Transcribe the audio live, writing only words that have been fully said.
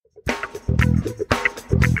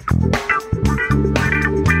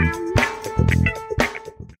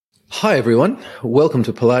Hi, everyone. Welcome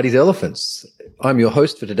to Pilates Elephants. I'm your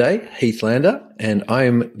host for today, Heath Lander, and I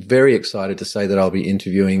am very excited to say that I'll be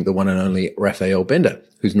interviewing the one and only Raphael Bender,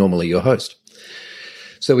 who's normally your host.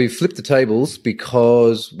 So we've flipped the tables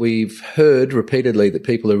because we've heard repeatedly that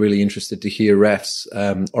people are really interested to hear Raf's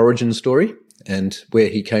origin story and where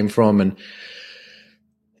he came from and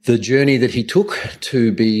the journey that he took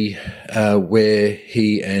to be where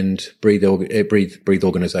he and Breathe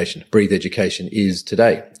Education is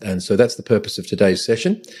today. And so that's the purpose of today's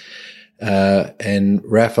session. And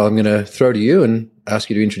Raf, I'm going to throw to you and ask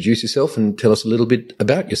you to introduce yourself and tell us a little bit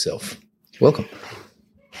about yourself. Welcome.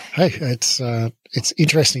 Hey, it's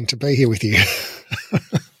interesting to be here with you.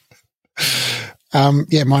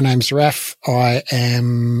 My name's Raf. I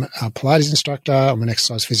am a Pilates instructor. I'm an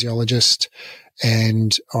exercise physiologist.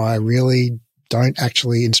 And I really don't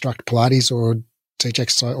actually instruct Pilates or teach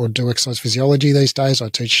exercise or do exercise physiology these days. I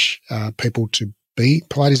teach people to be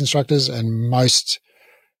Pilates instructors, and most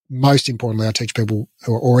importantly, I teach people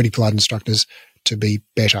who are already Pilates instructors to be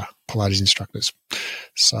better Pilates instructors.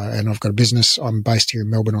 So, and I've got a business. I'm based here in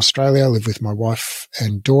Melbourne, Australia. I live with my wife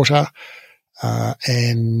and daughter,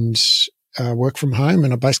 and work from home.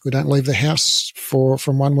 And I basically don't leave the house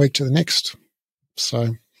from 1 week to the next.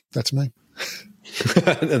 So that's me.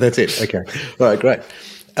 That's it. Okay. All right. Great.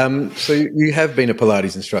 So you have been a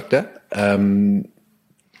Pilates instructor. How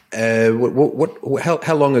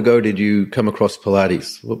long ago did you come across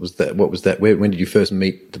Pilates? What was that? When did you first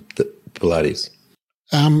meet the Pilates?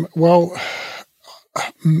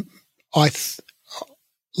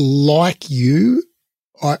 Like you,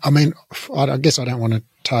 I guess I don't want to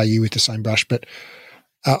tar you with the same brush, but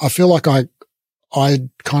I feel like I kind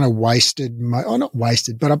of not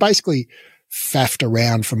wasted, but I basically faffed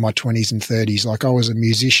around for my 20s and 30s. Like I was a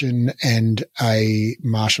musician and a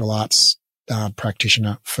martial arts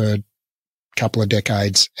practitioner for a couple of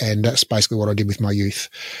decades, and that's basically what I did with my youth.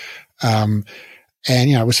 It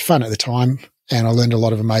was fun at the time, and I learned a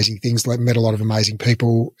lot of amazing things, met a lot of amazing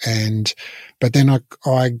people, but then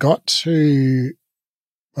I got to,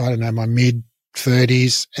 my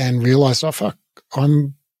mid-30s and realized, oh, fuck,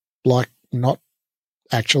 I'm like not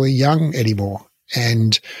actually young anymore.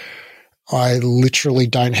 And I literally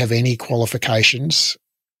don't have any qualifications,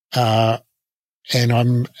 and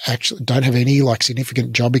I'm actually don't have any like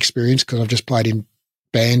significant job experience because I've just played in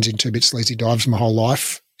bands in 2-bit sleazy dives my whole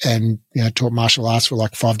life, and taught martial arts for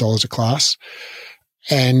like $5 a class.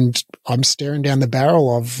 And I'm staring down the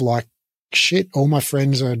barrel of like shit. All my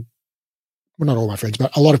friends are, well, not all my friends,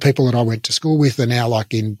 but a lot of people that I went to school with are now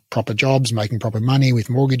like in proper jobs, making proper money with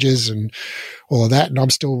mortgages and all of that. And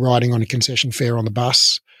I'm still riding on a concession fare on the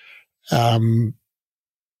bus. Not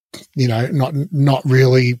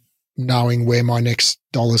really knowing where my next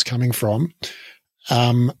dollar's coming from.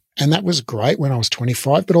 And that was great when I was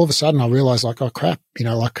 25, but all of a sudden I realized like, oh crap,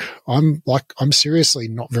 I'm seriously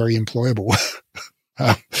not very employable.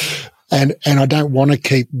 And I don't want to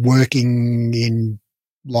keep working in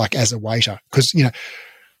like as a waiter because, I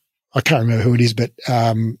can't remember who it is, but,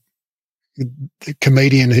 the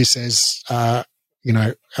comedian who says,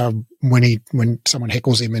 when someone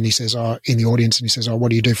heckles him and he says, in the audience, and he says,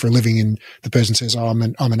 what do you do for a living? And the person says, I'm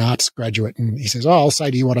an arts graduate. And he says, I'll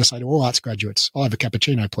say to you what I say to all arts graduates. I'll have a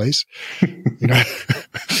cappuccino, please. And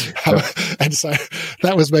so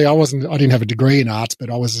that was me. I didn't have a degree in arts,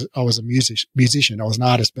 but I was a musician. I was an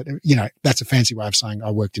artist, but that's a fancy way of saying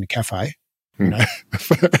I worked in a cafe,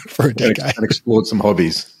 for a decade. And explored some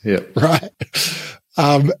hobbies. Yeah. Right.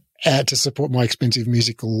 To support my expensive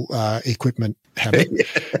musical equipment habit.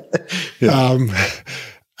 Yeah.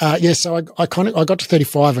 So I got to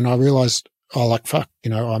 35 and I realized, fuck,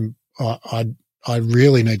 I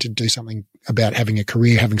really need to do something about having a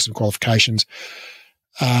career, having some qualifications.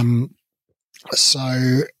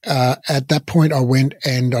 So at that point I went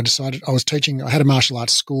and I decided I was teaching. I had a martial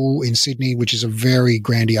arts school in Sydney, which is a very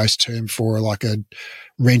grandiose term for like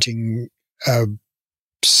renting a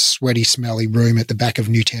sweaty, smelly room at the back of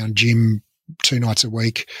Newtown Gym 2 nights a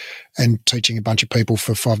week and teaching a bunch of people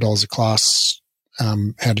for $5 a class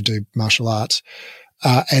how to do martial arts.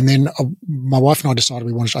 And then my wife and I decided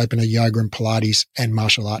we wanted to open a yoga and Pilates and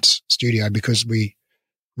martial arts studio because we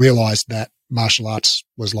realized that martial arts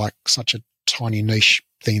was like such a tiny niche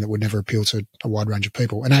thing that would never appeal to a wide range of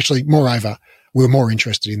people. And actually, moreover, we were more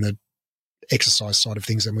interested in the exercise side of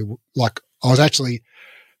things than we like. I was actually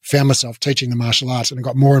found myself teaching the martial arts and I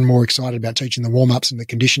got more and more excited about teaching the warm-ups and the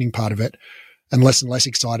conditioning part of it and less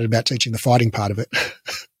excited about teaching the fighting part of it.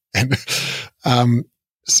 And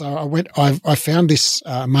so I found this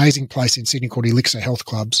amazing place in Sydney called Elixir Health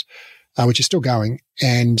Clubs, which is still going.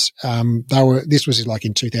 And this was like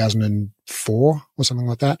in 2004 or something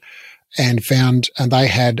like that, and they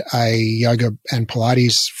had a yoga and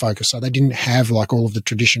Pilates focus. So they didn't have like all of the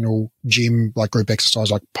traditional gym, like group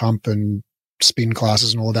exercise, like pump and spin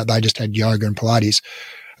classes and all of that. They just had yoga and Pilates.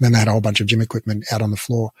 And then they had a whole bunch of gym equipment out on the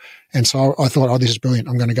floor. And so I thought, this is brilliant.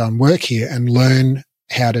 I'm going to go and work here and learn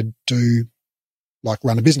how to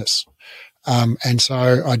run a business. And so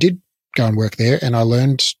I did go and work there, and I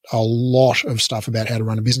learned a lot of stuff about how to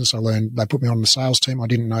run a business. They put me on the sales team. I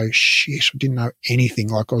didn't know shit. I didn't know anything.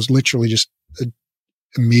 Like, I was literally just a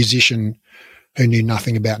musician who knew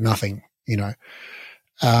nothing about nothing,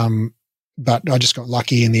 but I just got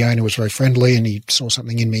lucky, and the owner was very friendly, and he saw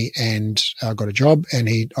something in me, and I got a job. And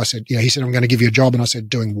he said, I'm going to give you a job. And I said,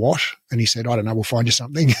 doing what? And he said, I don't know. We'll find you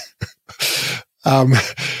something.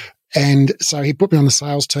 And so he put me on the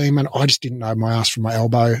sales team, and I just didn't know my ass from my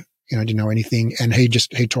elbow. Didn't know anything. And he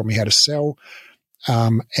taught me how to sell. I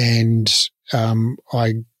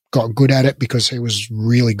got good at it because he was a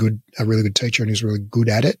really good teacher, and he was really good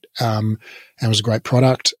at it. And it was a great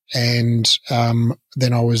product. And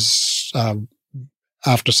then I was,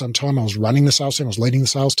 after some time, I was running the sales team. I was leading the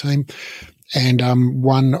sales team. And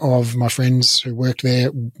one of my friends who worked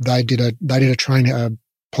there, they did a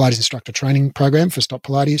Pilates instructor training program for Stop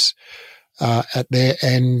Pilates at there.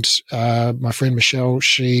 And my friend Michelle,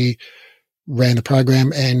 she ran the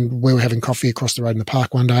program, and we were having coffee across the road in the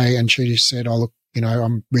park one day, and she just said, look,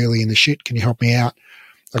 I'm really in the shit. Can you help me out?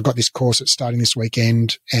 I've got this course that's starting this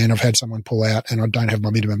weekend, and I've had someone pull out, and I don't have my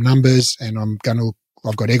minimum numbers, and I've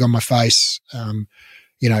got egg on my face.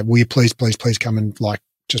 Will you please come and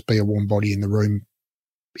just be a warm body in the room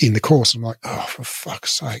in the course? I'm like, oh, for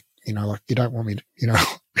fuck's sake. You don't want me to,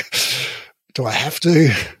 do I have to?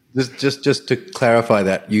 Just to clarify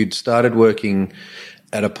that, you'd started working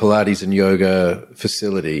at a Pilates and yoga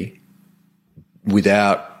facility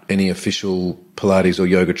without any official Pilates or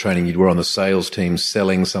yoga training. You were on the sales team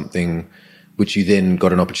selling something which you then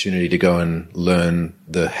got an opportunity to go and learn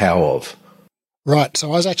the how of. Right. So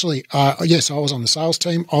I was actually, I was on the sales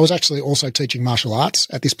team. I was actually also teaching martial arts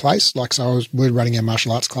at this place. We're running our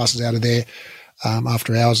martial arts classes out of there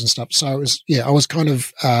after hours and stuff. So it was, I was kind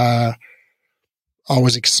of, I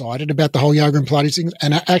was excited about the whole yoga and Pilates things.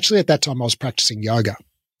 And actually at that time I was practicing yoga.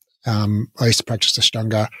 I used to practice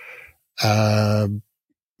Ashtanga.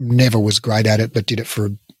 Never was great at it, but did it for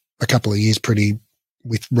a couple of years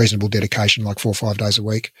with reasonable dedication, like 4 or 5 days a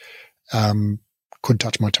week. Could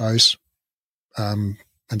touch my toes, and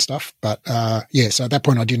stuff. But, so at that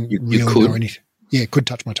point I didn't really know anything. Yeah, could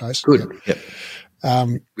touch my toes. Good. Yeah.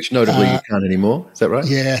 Which notably you can't anymore. Is that right?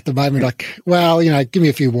 Yeah. At the moment, give me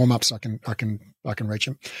a few warm-ups. I can reach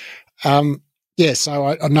them. So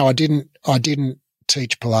I didn't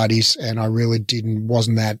teach Pilates, and I really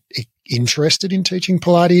wasn't that interested in teaching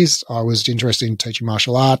Pilates. I was interested in teaching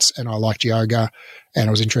martial arts, and I liked yoga, and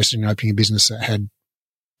I was interested in opening a business that had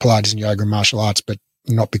Pilates and yoga and martial arts, but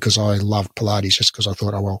not because I loved Pilates, just because I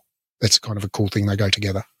thought, that's kind of a cool thing. They go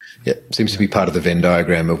together. Yeah. Seems to be part of the Venn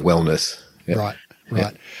diagram of wellness. Yeah. Right.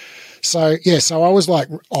 Yeah. So I was like,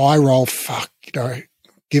 eye roll,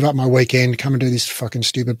 give up my weekend, come and do this fucking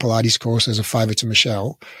stupid Pilates course as a favor to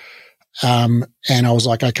Michelle. And I was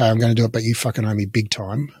like, okay, I'm going to do it, but you fucking owe me big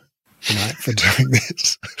time, for doing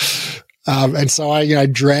this. And so I,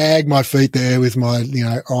 drag my feet there with my,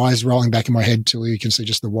 eyes rolling back in my head till you can see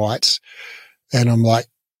just the whites. And I'm like,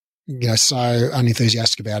 so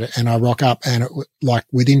unenthusiastic about it. And I rock up, and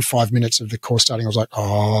within 5 minutes of the course starting, I was like,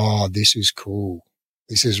 oh, this is cool.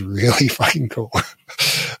 This is really fucking cool.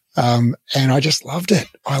 And I just loved it.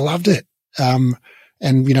 I loved it. And,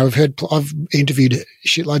 I've interviewed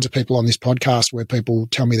shitloads of people on this podcast where people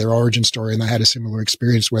tell me their origin story, and they had a similar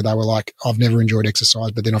experience where they were like, I've never enjoyed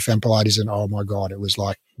exercise, but then I found Pilates, and oh my God, it was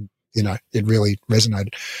like, it really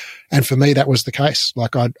resonated. And for me, that was the case.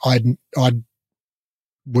 Like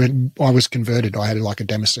when I was converted, I had like a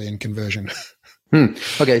Damascene conversion.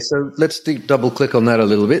 Okay, so let's double click on that a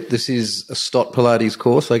little bit. This is a Stop Pilates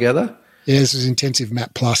course, I gather. Yeah, this is Intensive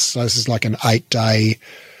Mat Plus. So this is like an 8-day,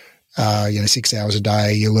 6 hours a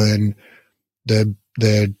day. You learn the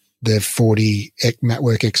 40 mat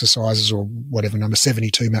work exercises, or whatever number,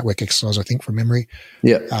 72 mat work exercises, I think, from memory.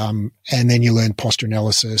 Yeah. And then you learn posture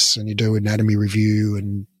analysis, and you do anatomy review,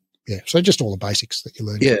 and so just all the basics that you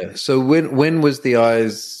learn. Yeah. So when was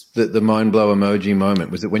the mind blow emoji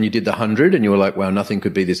moment? Was it when you did the 100 and you were like, wow, nothing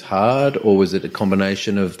could be this hard? Or was it a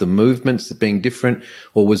combination of the movements being different?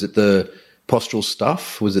 Or was it the postural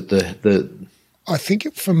stuff? Was it the I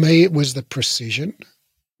think for me, it was the precision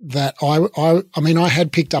that I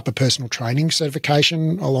had picked up a personal training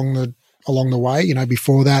certification along the way.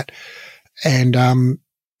 Before that, And,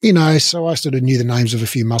 so I sort of knew the names of a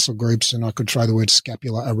few muscle groups, and I could throw the word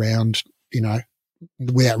scapula around,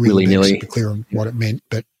 without really being super clear on what it meant.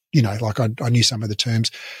 But, I knew some of the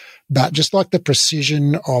terms. But just like the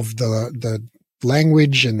precision of the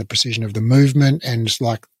language and the precision of the movement, and just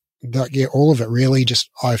like, all of it really just,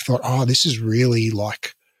 I thought, oh, this is really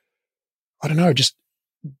like, I don't know, just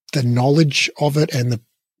the knowledge of it, and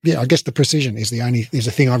I guess the precision is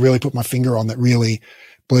the thing I really put my finger on that really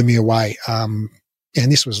blew me away. And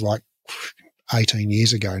this was like 18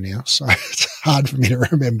 years ago now, so it's hard for me to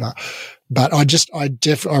remember. But I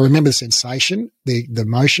remember the sensation, the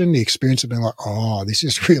motion, the experience of being like, oh, this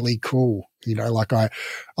is really cool. Like I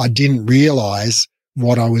didn't realize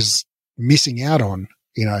what I was missing out on,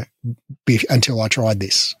 until I tried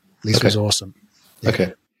this. This was awesome. Yeah.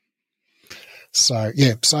 Okay. So,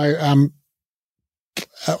 yeah. So,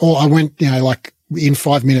 I went, like in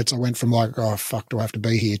 5 minutes, I went from like, oh, fuck, do I have to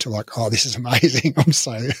be here, to like, oh, this is amazing. I'm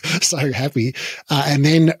so happy. And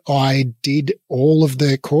then I did all of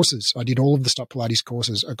the courses. I did all of the Stop Pilates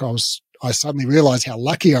courses. I suddenly realized how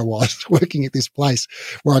lucky I was working at this place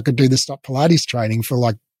where I could do the Stop Pilates training for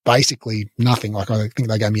like basically nothing. Like I think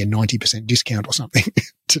they gave me a 90% discount or something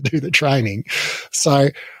to do the training. So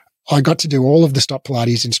I got to do all of the Stop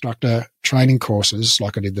Pilates instructor training courses.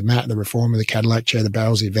 Like I did the mat, the reformer, the Cadillac chair, the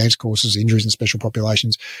barrels, the advanced courses, injuries and special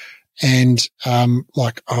populations. And, I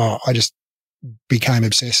just became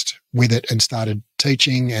obsessed with it and started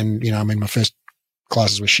teaching. And, my first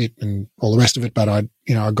classes were shit and all the rest of it. But I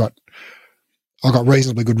got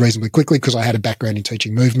reasonably good reasonably quickly because I had a background in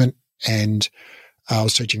teaching movement, and I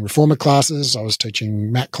was teaching reformer classes. I was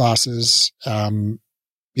teaching mat classes. I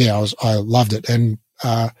loved it. And,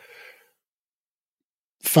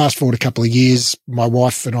 fast forward a couple of years, my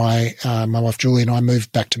wife Julie and I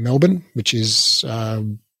moved back to Melbourne, which is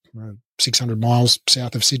 600 miles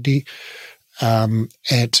south of Sydney,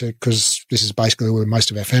 because this is basically where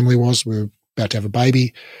most of our family was. We were about to have a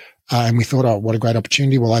baby, and we thought, oh, what a great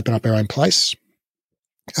opportunity. We'll open up our own place.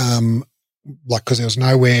 Because there was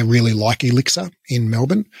nowhere really like Elixir in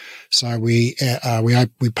Melbourne. So we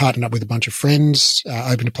partnered up with a bunch of friends,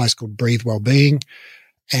 opened a place called Breathe Wellbeing,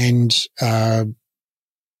 and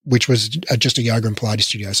which was just a yoga and Pilates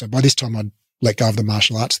studio. So by this time I'd let go of the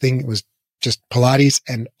martial arts thing. It was just Pilates,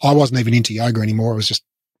 and I wasn't even into yoga anymore. It was just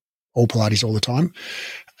all Pilates all the time.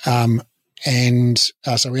 So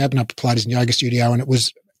we opened up a Pilates and yoga studio,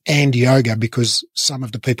 and yoga because some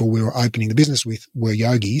of the people we were opening the business with were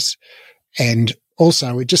yogis. And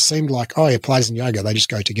also it just seemed like, oh yeah, Pilates and yoga, they just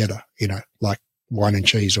go together, like wine and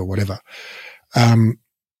cheese or whatever.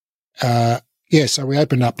 So we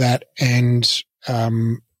opened up that, and,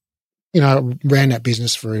 ran that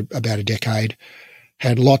business for about a decade,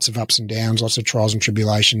 had lots of ups and downs, lots of trials and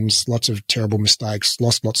tribulations, lots of terrible mistakes,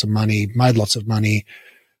 lost lots of money, made lots of money,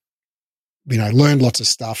 learned lots of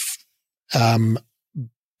stuff.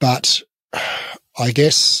 But I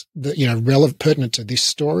guess that, pertinent to this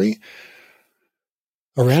story,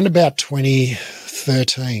 around about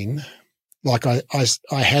 2013, like I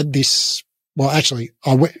had this, well, actually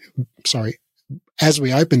as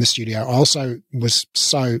we opened the studio, I also was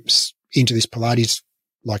so into this Pilates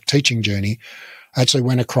like teaching journey. I actually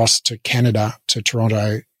went across to Canada, to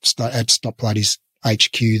Toronto, at Stop Pilates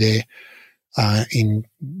HQ there, in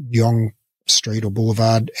Yonge Street or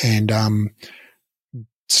Boulevard, and,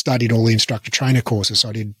 studied all the instructor trainer courses. So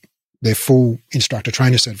I did their full instructor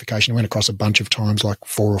trainer certification. I went across a bunch of times, like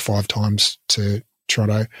 4 or 5 times to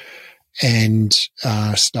Toronto, and,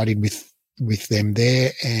 studied with them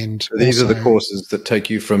there. And so these are the courses that take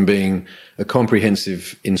you from being a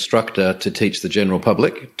comprehensive instructor to teach the general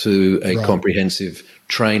public to a comprehensive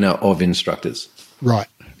trainer of instructors. Right.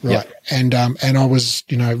 Yeah. And I was,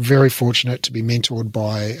 very fortunate to be mentored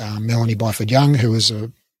by Melanie Byford Young,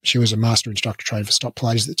 she was a master instructor trainer for Stop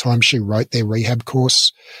Pilates at the time. She wrote their rehab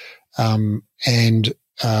course. We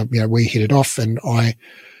hit it off, and I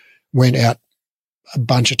went out a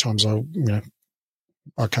bunch of times.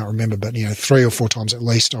 I can't remember, but 3 or 4 times at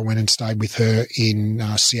least, I went and stayed with her in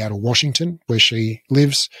Seattle, Washington, where she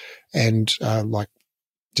lives, and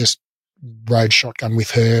just rode shotgun with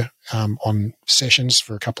her on sessions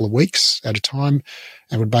for a couple of weeks at a time,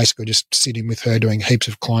 and would basically just sit in with her doing heaps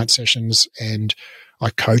of client sessions. And I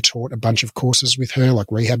co-taught a bunch of courses with her, like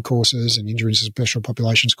rehab courses and injuries and special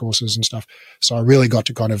populations courses and stuff. So I really got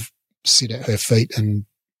to kind of sit at her feet and,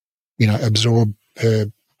 absorb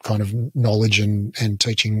her kind of knowledge and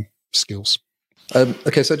teaching skills.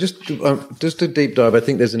 Okay, so just a deep dive. I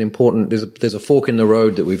think there's there's a fork in the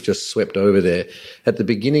road that we've just swept over there. At the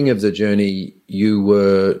beginning of the journey, you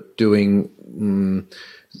were doing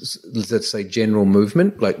let's say general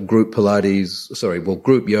movement, like group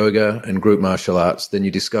yoga and group martial arts. Then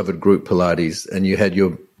you discovered group Pilates, and you had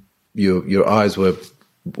your eyes were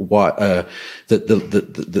wide.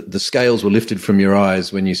 The scales were lifted from your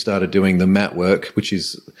eyes when you started doing the mat work, which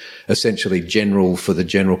is essentially general for the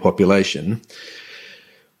general population.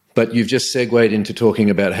 But you've just segued into talking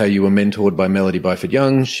about how you were mentored by Melody Byford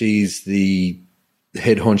Young. She's the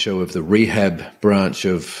head honcho of the rehab branch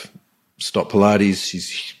of Stop Pilates.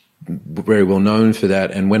 She's very well known for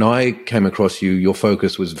that. And when I came across you, your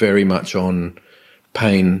focus was very much on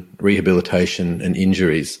pain, rehabilitation, and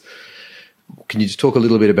injuries. Can you just talk a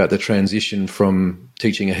little bit about the transition from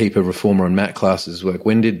teaching a heap of reformer and mat classes? Like,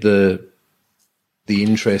 when did the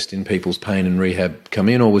interest in people's pain and rehab come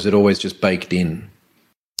in, or was it always just baked in?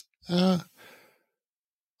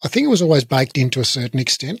 I think it was always baked in to a certain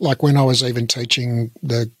extent. Like when I was even teaching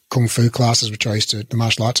the Kung Fu classes, the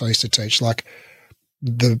martial arts I used to teach, I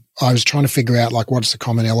was trying to figure out like what's the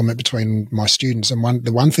common element between my students. And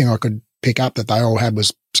the one thing I could pick up that they all had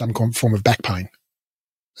was some form of back pain.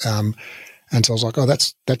 And so I was like, oh,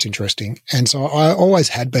 that's interesting. And so I always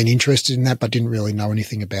had been interested in that, but didn't really know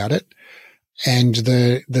anything about it. And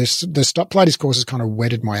the Stop Pilates courses kind of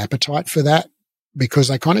whetted my appetite for that, because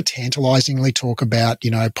they kind of tantalizingly talk about,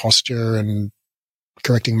 posture and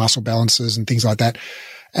correcting muscle balances and things like that,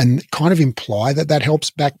 and kind of imply that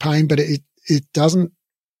helps back pain, but it doesn't.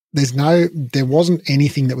 There wasn't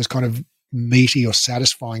anything that was kind of meaty or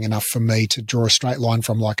satisfying enough for me to draw a straight line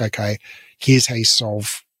from like, okay, here's how you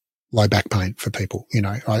solve low back pain for people.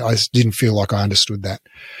 I didn't feel like I understood that.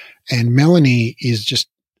 And Melanie is just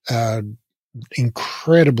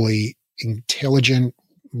incredibly intelligent,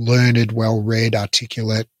 learned, well-read,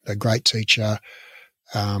 articulate, a great teacher,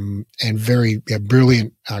 and very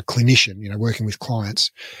brilliant clinician, working with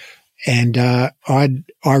clients. And I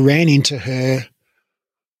ran into her.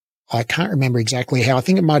 I can't remember exactly how. I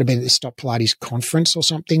think it might have been at the Stop Pilates conference or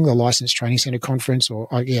something, the Licensed Training Center conference,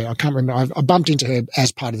 I can't remember. I bumped into her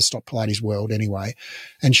as part of the Stop Pilates world anyway.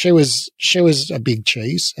 And she was a big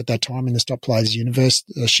cheese at that time in the Stop Pilates universe.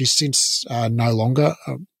 She's since no longer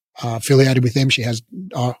affiliated with them. She has,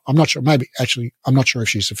 I'm not sure, I'm not sure if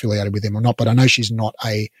she's affiliated with them or not, but I know she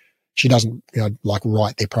doesn't,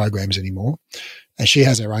 write their programs anymore. And she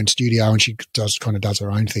has her own studio and she does her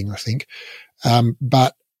own thing, I think.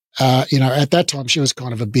 But at that time she was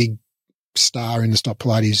kind of a big star in the Stop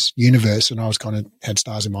Pilates universe, and I was kind of had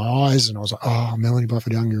stars in my eyes, and I was like, oh, Melanie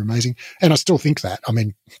Byford Young, you're amazing. And I still think that. I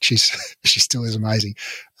mean, she still is amazing.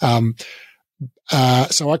 So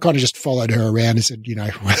I kind of just followed her around and said,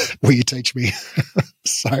 will you teach me?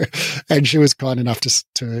 And she was kind enough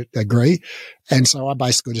to agree. And so I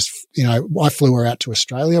basically just, I flew her out to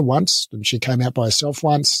Australia once, and she came out by herself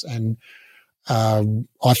once, and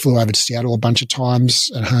I flew over to Seattle a bunch of times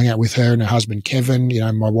and hung out with her and her husband, Kevin,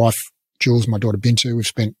 my wife, Jules, my daughter, Bintu. We've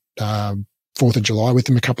spent 4th of July with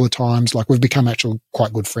them a couple of times. Like, we've become actually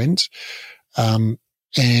quite good friends. So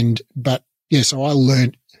I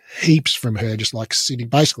learned heaps from her, just like sitting,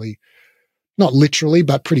 basically not literally,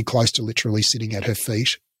 but pretty close to literally sitting at her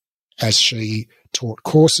feet as she taught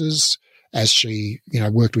courses, as she,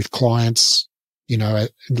 worked with clients, so I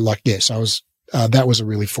was, that was a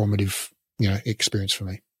really formative, experience for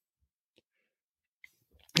me.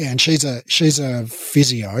 Yeah, and she's a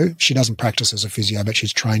physio. She doesn't practice as a physio, but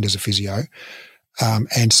she's trained as a physio.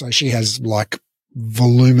 And so she has like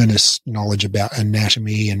voluminous knowledge about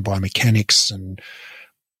anatomy and biomechanics and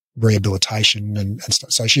rehabilitation and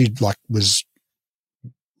stuff. So she was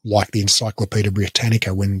like the Encyclopedia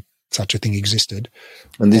Britannica when such a thing existed.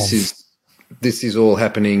 And this is all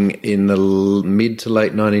happening in the mid to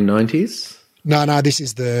late 1990s? No, this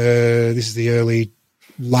is the early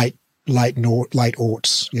late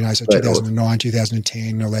aughts, so 2009,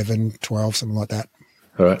 2010, 11, 12, something like that.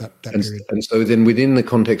 All right. That period. And so then within the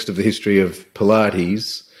context of the history of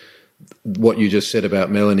Pilates, what you just said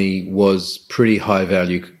about Melanie was pretty high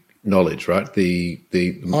value knowledge, right? The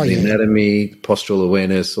anatomy, postural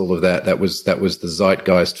awareness, all of that was the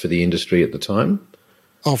zeitgeist for the industry at the time.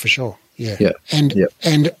 Oh, for sure. Yeah. Yeah.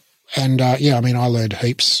 And I mean, I learned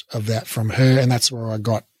heaps of that from her, and that's where I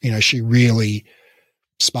got, she really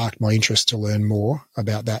sparked my interest to learn more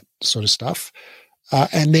about that sort of stuff.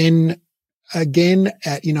 And then again,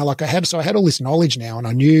 I had all this knowledge now, and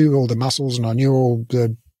I knew all the muscles and I knew all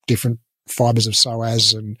the different fibers of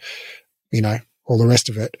psoas and, all the rest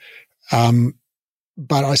of it.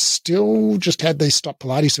 But I still just had these Stop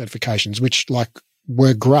Pilates certifications, which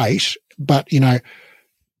were great, but,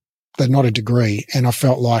 they're not a degree. And I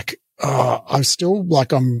felt like, I'm still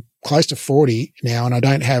I'm close to 40 now, and I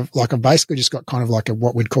don't have, like, I've basically just got kind of like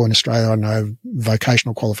what we'd call in Australia, I know,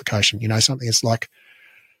 vocational qualification, something that's like,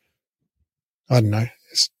 I don't know.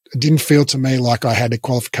 It didn't feel to me like I had a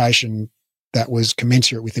qualification that was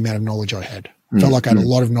commensurate with the amount of knowledge I had. Felt like I had a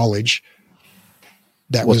lot of knowledge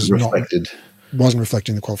that wasn't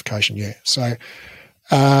reflecting the qualification. Yeah. So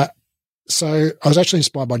I was actually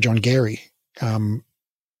inspired by John Gary, who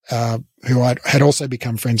I had also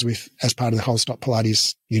become friends with as part of the Whole Stop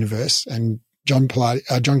Pilates universe. And John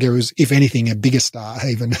Gary was, if anything, a bigger star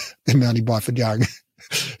even than Melanie Byford Young.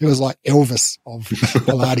 It was like Elvis of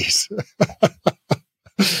Pilates.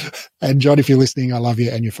 And John, if you're listening, I love you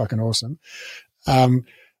and you're fucking awesome.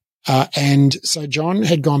 And so John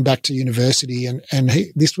had gone back to university and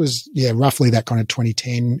this was, roughly that kind of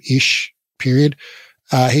 2010-ish period.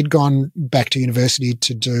 He'd gone back to university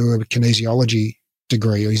to do a kinesiology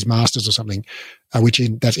degree or his master's or something,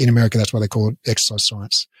 that's in America, that's why they call it exercise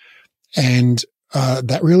science. And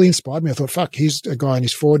that really inspired me. I thought, fuck, he's a guy in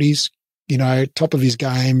his 40s, top of his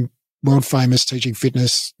game, world famous, teaching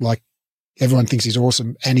fitness, like everyone thinks he's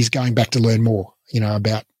awesome, and he's going back to learn more,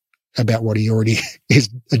 about what he already is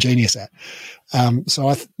a genius at.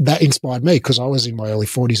 So that inspired me because I was in my early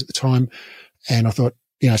 40s at the time, and I thought,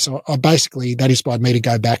 so I basically, that inspired me to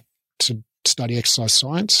go back to study exercise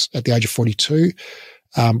science at the age of 42,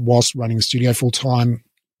 whilst running the studio full time.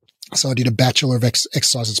 So I did a Bachelor of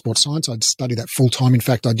Exercise and Sports Science. I'd studied that full time. In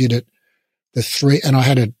fact, I did it and I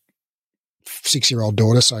had a 6-year-old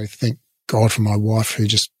daughter. So thank God for my wife who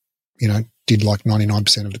just, did like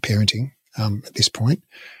 99% of the parenting, at this point.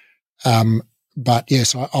 But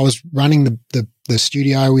yes, I was running the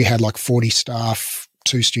studio. We had like 40 staff,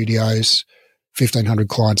 2 studios, 1,500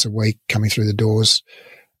 clients a week coming through the doors,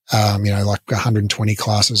 like 120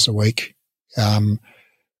 classes a week. And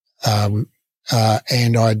I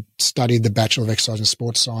studied the Bachelor of Exercise and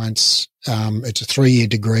Sports Science. It's a 3-year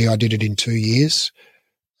degree. I did it in 2 years.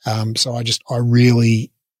 So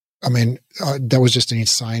that was just an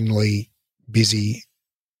insanely busy,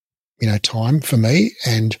 time for me,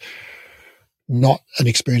 and not an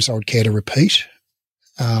experience I would care to repeat.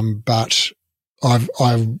 But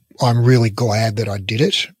I'm really glad that I did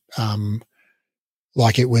it. I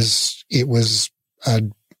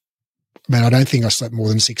don't think I slept more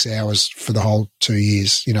than 6 hours for the whole 2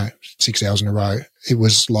 years, 6 hours in a row. It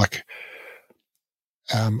was like,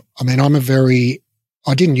 I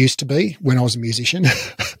didn't used to be when I was a musician,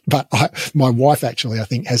 but my wife actually, I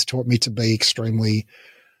think, has taught me to be extremely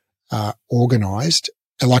organized.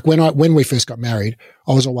 And like when we first got married,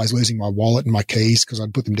 I was always losing my wallet and my keys because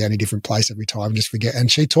I'd put them down in a different place every time and just forget.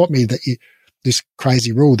 And she taught me that this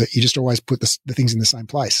crazy rule that you just always put the things in the same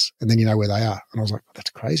place and then you know where they are. And I was like,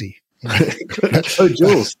 that's crazy. Oh,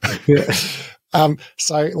 Jules. Yeah.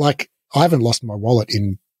 So like I haven't lost my wallet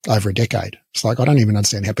in over a decade. It's like, I don't even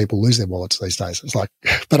understand how people lose their wallets these days. It's like,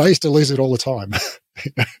 but I used to lose it all the time.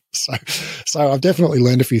 So I've definitely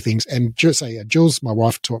learned a few things. And Jules, my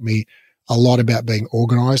wife, taught me a lot about being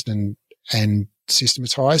organized and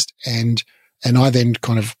systematized. And I then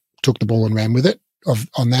kind of took the ball and ran with it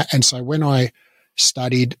on that. And so when I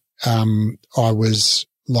studied, I was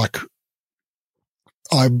like,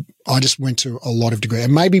 I just went to a lot of degrees,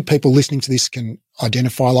 and maybe people listening to this can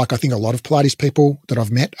identify, like I think a lot of Pilates people that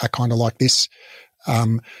I've met are kind of like this,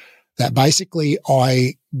 that basically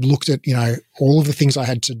I looked at, all of the things I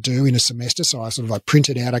had to do in a semester. So I sort of like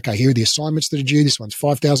printed out, okay, here are the assignments that are due. This one's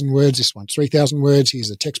 5,000 words. This one's 3,000 words. Here's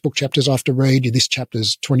the textbook chapters I have to read. This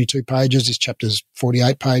chapter's 22 pages. This chapter's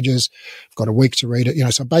 48 pages. I've got a week to read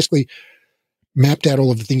it. So basically mapped out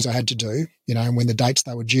all of the things I had to do, and when the dates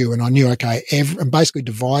they were due. And I knew, okay, and basically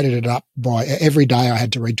divided it up by every day I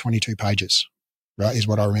had to read 22 pages, right, is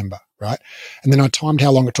what I remember, right? And then I timed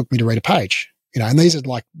how long it took me to read a page, and these are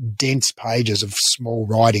like dense pages of small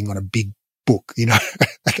writing on a big book,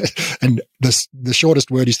 and the shortest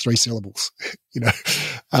word is 3 syllables,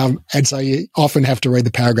 and so you often have to read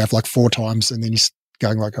the paragraph like 4 times and then you're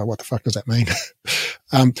going like, oh, what the fuck does that mean?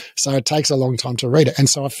 So it takes a long time to read it. And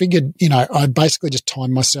so I figured, I basically just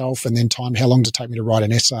timed myself and then timed how long does it take me to write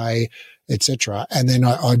an essay, etc. And then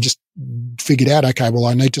I just figured out, okay, well,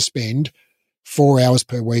 I need to spend 4 hours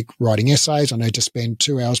per week writing essays. I need to spend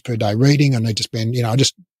 2 hours per day reading. I need to spend, I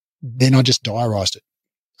just diarized it.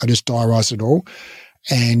 I just diarized it all.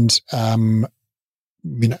 And, so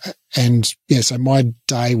my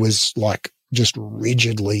day was like just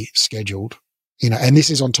rigidly scheduled, and this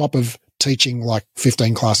is on top of teaching like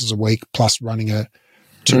 15 classes a week, plus running a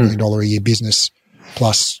 $2 million a year business,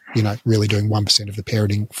 plus, really doing 1% of the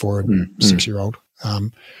parenting for a 6-year-old.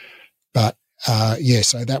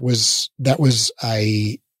 So that was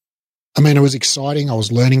I mean, it was exciting. I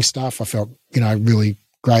was learning stuff. I felt, really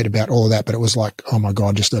great about all of that, but it was like, oh my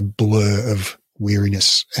God, just a blur of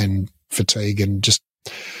weariness and fatigue and just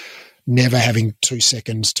never having 2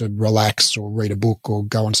 seconds to relax or read a book or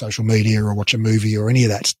go on social media or watch a movie or any of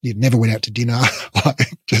that. You never went out to dinner.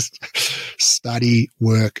 Just study,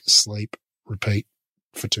 work, sleep, repeat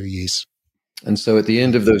for 2 years. And so at the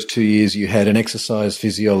end of those 2 years, you had an exercise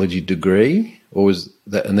physiology degree, or was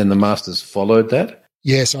that, and then the master's followed that?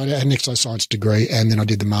 Yes, I had an exercise science degree, and then I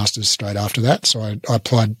did the master's straight after that. So I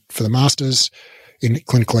applied for the master's in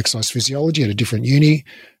clinical exercise physiology at a different uni,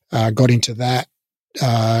 got into that.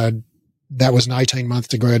 That was an 18-month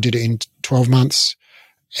degree. I did it in 12 months.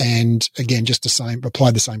 And again, just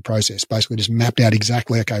applied the same process, basically just mapped out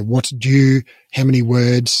exactly, okay, what's due, how many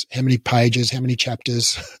words, how many pages, how many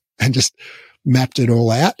chapters, and just mapped it all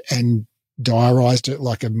out and diarized it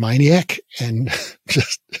like a maniac and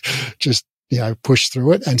just pushed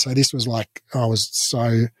through it. And so this was like, I was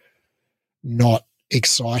so not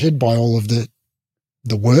excited by all of the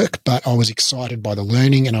work, but I was excited by the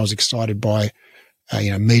learning, and I was excited by,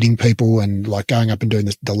 meeting people, and like going up and doing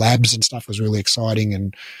the labs and stuff was really exciting.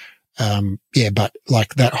 And, but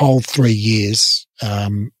like that whole 3 years,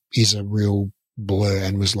 is a real blur,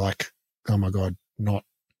 and was like, oh my God,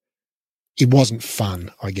 it wasn't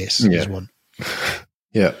fun, I guess. Yeah.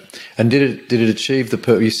 Yeah. And did it achieve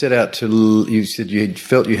you set out to, you said you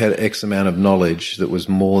felt you had X amount of knowledge that was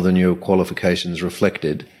more than your qualifications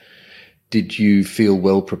reflected. Did you feel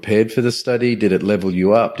well prepared for the study? Did it level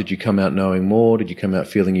you up? Did you come out knowing more? Did you come out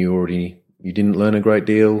feeling you didn't learn a great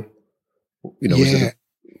deal?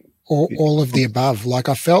 All of the above. Like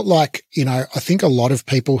I felt like, I think a lot of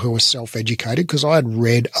people who were self-educated, because I had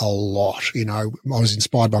read a lot, I was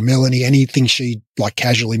inspired by Melanie. Anything she like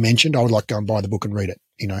casually mentioned, I would like go and buy the book and read it,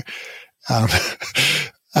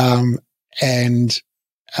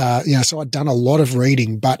 so I'd done a lot of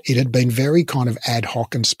reading, but it had been very kind of ad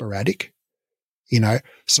hoc and sporadic,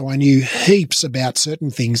 so I knew heaps about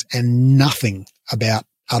certain things and nothing about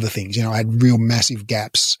other things. I had real massive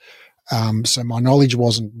gaps. So my knowledge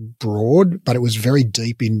wasn't broad, but it was very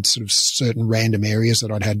deep in sort of certain random areas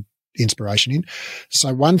that I'd had inspiration in.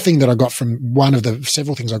 So one thing that I got from one of the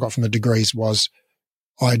several things I got from the degrees was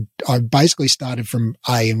I basically started from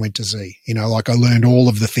A and went to Z, like I learned all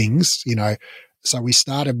of the things, so we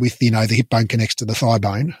started with, the hip bone connects to the thigh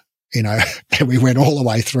bone, and we went all the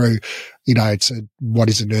way through, to what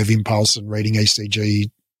is a nerve impulse and reading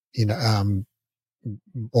ECG,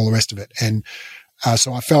 all the rest of it. And,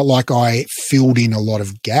 so I felt like I filled in a lot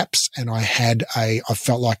of gaps, and I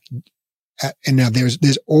felt like, and now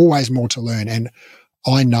there's always more to learn. And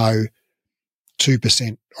I know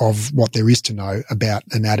 2% of what there is to know about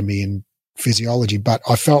anatomy and physiology, but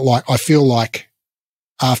I feel like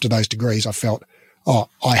after those degrees, I felt,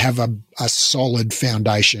 I have a solid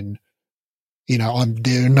foundation. There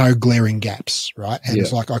are no glaring gaps, right? And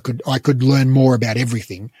It's like I could learn more about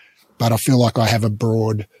everything, but I feel like I have a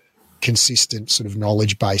broad, consistent sort of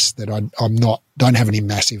knowledge base that don't have any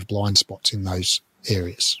massive blind spots in those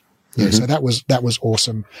areas. Yeah. Mm-hmm. So that was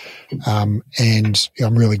awesome. And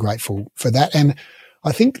I'm really grateful for that. And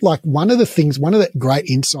I think like one of the great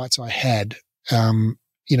insights I had,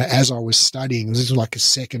 as I was studying, this was like a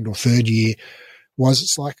second or third year, was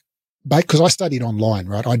it's like, because I studied online,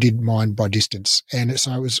 right? I did mine by distance. And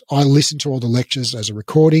so I listened to all the lectures as a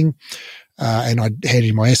recording, and I handed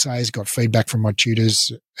in my essays, got feedback from my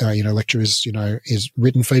tutors, lecturers, is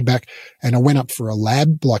written feedback. And I went up for a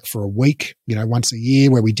lab, like for a week, once a year,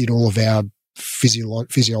 where we did all of our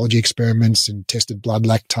physiology experiments and tested blood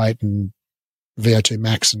lactate and VO2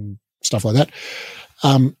 max and stuff like that.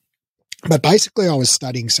 But basically I was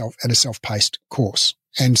studying at a self-paced course.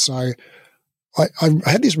 And so I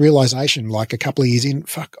had this realization like a couple of years in,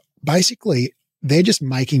 basically they're just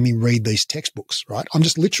making me read these textbooks, right? I'm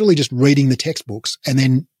just literally just reading the textbooks and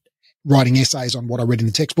then writing essays on what I read in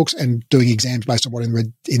the textbooks and doing exams based on what I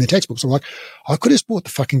read in the textbooks. So I'm like, I could have bought the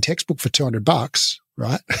fucking textbook for $200,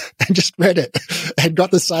 right? And just read it and got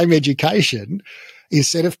the same education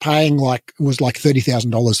instead of paying it was like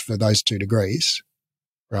 $30,000 for those 2 degrees,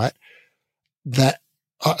 right? That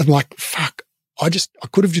I'm like, fuck, I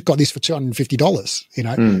could have just got this for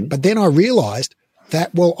 $250, But then I realized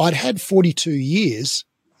that, well, I'd had 42 years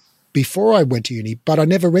before I went to uni, but I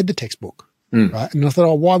never read the textbook. Right. And I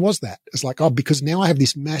thought, why was that? It's like, because now I have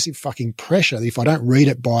this massive fucking pressure that if I don't read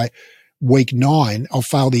it by week 9, I'll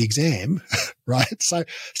fail the exam. Right. So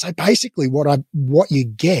basically what you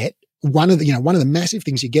get, one of the massive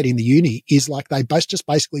things you get in the uni is like they just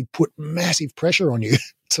basically put massive pressure on you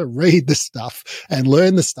to read the stuff and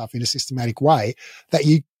learn the stuff in a systematic way that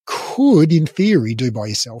you could, in theory, do by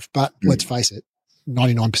yourself. But let's face it,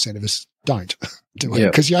 99% of us don't do it,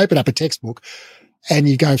 because you open up a textbook and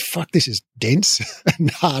you go, fuck, this is dense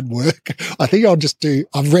and hard work. I think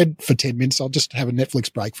I've read for 10 minutes. I'll just have a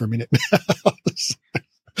Netflix break for a minute.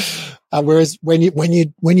 Whereas when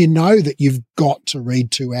you know that you've got to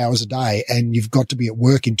read 2 hours a day and you've got to be at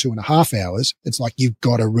work in 2.5 hours, it's like, you've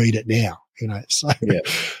got to read it now,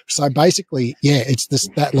 So basically, it's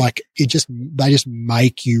they just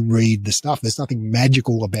make you read the stuff. There's nothing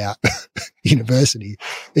magical about university.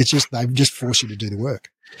 It's just, they just force you to do the work.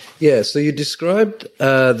 Yeah. So you described,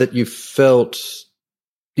 that you felt,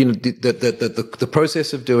 the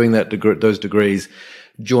process of doing those degrees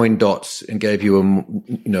joined dots and gave you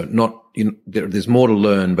there's more to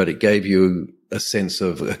learn, but it gave you a sense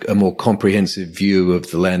of a more comprehensive view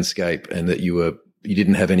of the landscape, and that you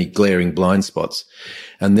didn't have any glaring blind spots.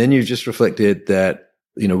 And then you just reflected that,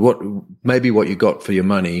 what you got for your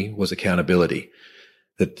money was accountability.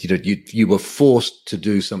 That, you were forced to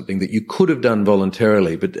do something that you could have done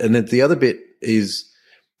voluntarily. And then the other bit is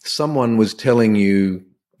someone was telling you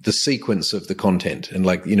the sequence of the content and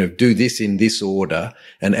do this in this order.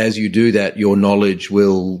 And as you do that, your knowledge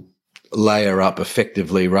will layer up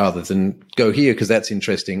effectively rather than go here because that's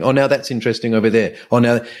interesting. Oh, now that's interesting over there. Oh,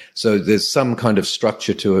 now. So there's some kind of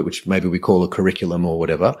structure to it, which maybe we call a curriculum or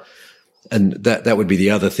whatever. And that would be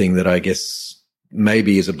the other thing that I guess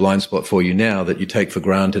maybe is a blind spot for you now, that you take for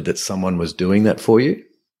granted that someone was doing that for you.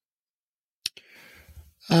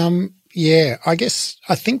 Yeah, I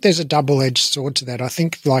think there's a double-edged sword to that. I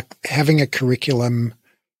think having a curriculum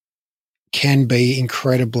can be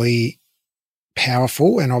incredibly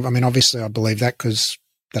powerful. And obviously I believe that because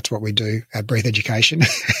that's what we do at Breathe Education.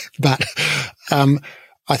 But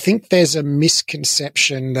I think there's a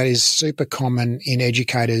misconception that is super common in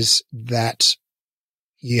educators that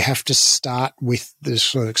you have to start with the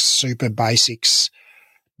sort of super basics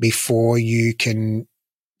before you can,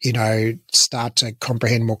 start to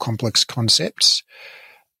comprehend more complex concepts.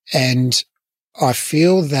 And I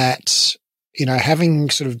feel that, having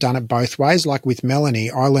sort of done it both ways, like with Melanie,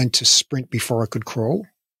 I learned to sprint before I could crawl.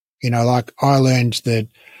 I learned the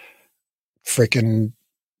freaking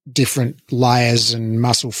different layers and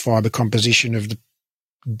muscle fiber composition of the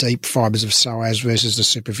deep fibers of psoas versus the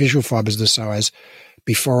superficial fibers of the psoas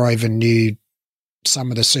before I even knew some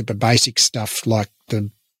of the super basic stuff, like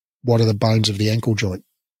what are the bones of the ankle joint,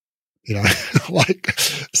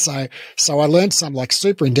 so I learned some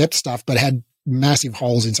super in-depth stuff, but had massive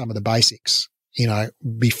holes in some of the basics,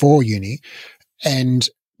 before uni. And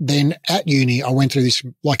then at uni, I went through this,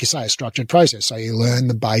 like you say, a structured process. So you learn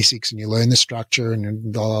the basics and you learn the structure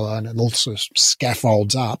and blah, blah, blah, and it all sort of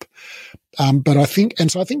scaffolds up. But I think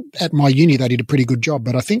at my uni, they did a pretty good job,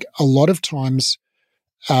 but I think a lot of times,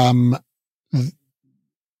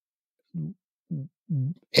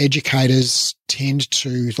 educators tend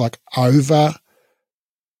to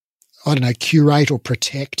curate or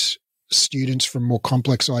protect students from more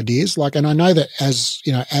complex ideas. And I know that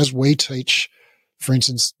as we teach, for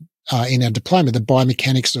instance, in our diploma, the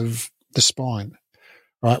biomechanics of the spine,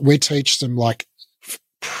 right? We teach them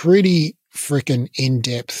pretty freaking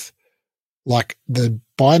in-depth, the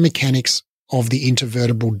biomechanics of the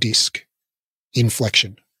intervertebral disc in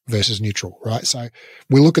flexion versus neutral, right? So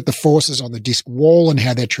we look at the forces on the disc wall and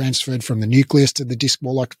how they're transferred from the nucleus to the disc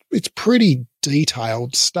wall. It's pretty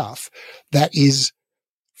detailed stuff that is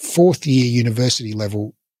fourth year university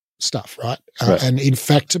level stuff, right? Right. And in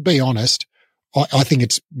fact, to be honest, I think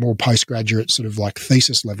it's more postgraduate sort of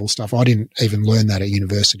thesis level stuff. I didn't even learn that at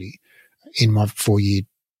university in my 4-year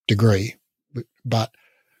degree, but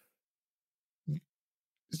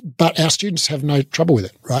our students have no trouble with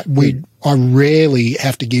it, right? I rarely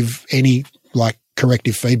have to give any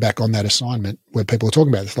corrective feedback on that assignment where people are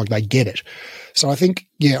talking about this, they get it. So I think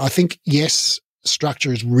yes,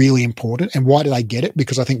 structure is really important. And why do they get it?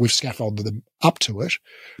 Because I think we've scaffolded them up to it.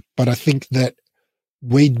 But I think that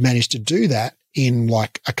we'd managed to do that in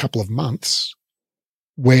a couple of months,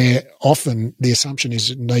 where often the assumption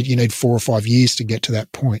is you need 4 or 5 years to get to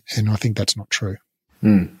that point. And I think that's not true.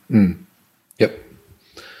 Yep.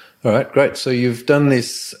 All right, great. So you've done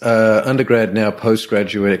this undergrad, now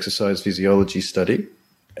postgraduate exercise physiology study.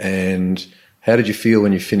 And how did you feel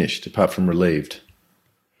when you finished, apart from relieved?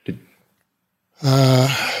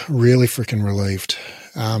 Really freaking relieved.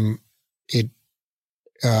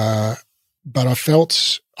 But I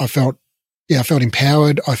felt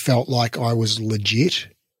empowered. I felt like I was legit.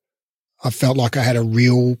 I felt like I had a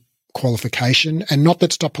real qualification, and not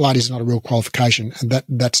that Stop Pilates is not a real qualification, and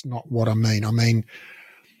that's not what I mean.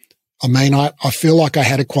 I feel like I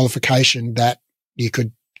had a qualification that you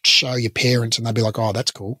could show your parents and they'd be like, oh,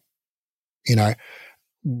 that's cool, you know.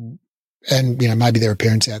 And, you know, maybe there are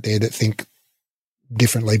parents out there that think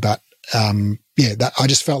differently, but, I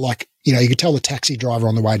just felt like, you know, you could tell the taxi driver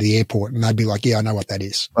on the way to the airport and they'd be like, yeah, I know what that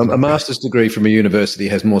is. A master's degree from a university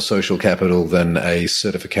has more social capital than a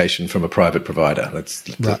certification from a private provider. That's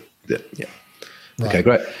right. Yeah. Right. Okay,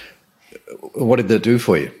 great. What did that do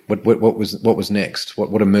for you? What was next?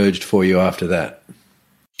 What emerged for you after that?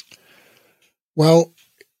 Well,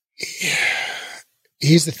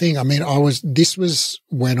 here's the thing. I mean, this was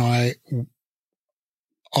when I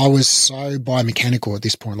was so biomechanical at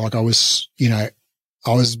this point. Like I was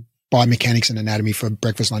biomechanics and anatomy for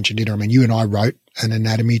breakfast, lunch and dinner. I mean, you and I wrote an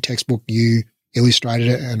anatomy textbook. You illustrated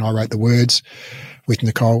it and I wrote the words with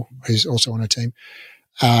Nicole, who's also on our team.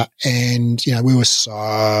 And, you know, we were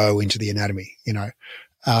so into the anatomy, you know,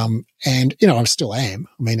 and, you know, I still am.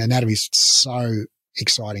 I mean, anatomy is so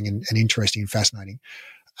exciting and interesting and fascinating.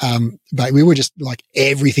 But we were just like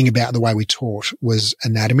everything about the way we taught was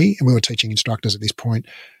anatomy, and we were teaching instructors at this point.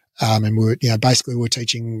 And we were, you know, basically we were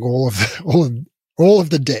teaching all of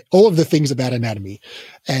the things about anatomy.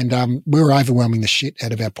 And, we were overwhelming the shit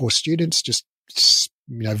out of our poor students, just,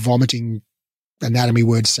 you know, vomiting anatomy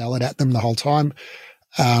word salad at them the whole time.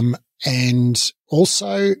 And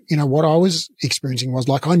also, you know, what I was experiencing was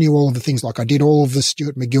like, I knew all of the things, like I did all of the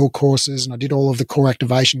Stuart McGill courses and I did all of the core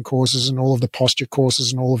activation courses and all of the posture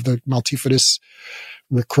courses and all of the multifidus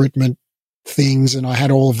recruitment things. And I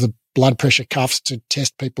had all of the blood pressure cuffs to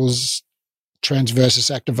test people's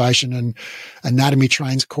transversus activation and anatomy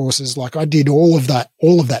trains courses. Like I did all of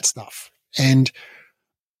that stuff. And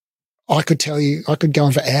I could tell you, I could go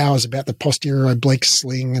on for hours about the posterior oblique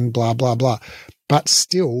sling and blah, blah, blah. But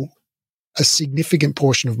still, a significant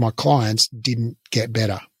portion of my clients didn't get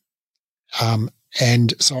better.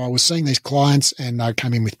 And so I was seeing these clients and they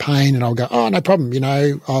come in with pain and I'll go, oh, no problem. You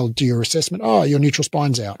know, I'll do your assessment. Oh, your neutral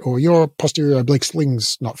spine's out, or your posterior oblique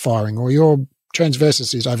sling's not firing, or your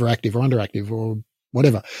transversus is overactive or underactive or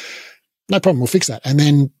whatever. No problem. We'll fix that. And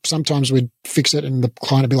then sometimes we'd fix it and the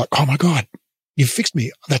client would be like, oh my God, you've fixed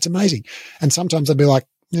me. That's amazing. And sometimes I'd be like,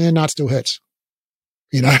 yeah, no, it still hurts.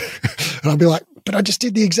 You know, and I'd be like, but I just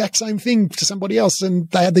did the exact same thing to somebody else and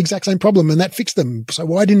they had the exact same problem and that fixed them. So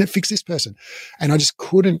why didn't it fix this person? And I just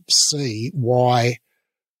couldn't see why,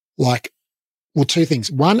 like, well, two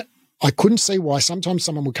things. One, I couldn't see why sometimes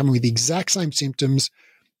someone would come in with the exact same symptoms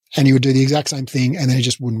and he would do the exact same thing and then it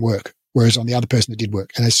just wouldn't work. Whereas on the other person it did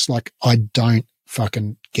work. And it's just like, I don't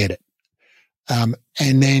fucking get it. And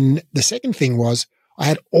then the second thing was I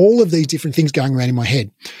had all of these different things going around in my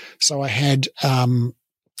head. So I had,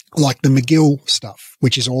 like the McGill stuff,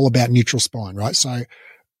 which is all about neutral spine, right? So,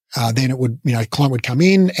 then it would, you know, client would come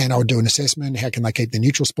in and I would do an assessment. How can they keep the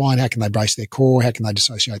neutral spine? How can they brace their core? How can they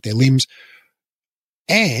dissociate their limbs?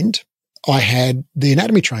 And I had the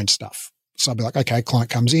anatomy trained stuff. So I'd be like, okay, client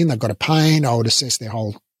comes in, they've got a pain. I would assess their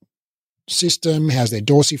whole system. How's their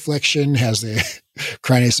dorsiflexion? How's their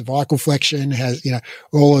craniocervical flexion? How's, you know,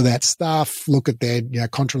 all of that stuff. Look at their, you know,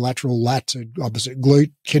 contralateral lat to opposite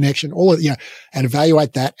glute connection, all of, you know, and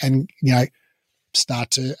evaluate that and, you know,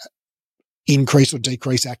 start to increase or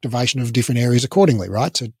decrease activation of different areas accordingly,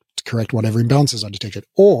 right? To correct whatever imbalances I detected.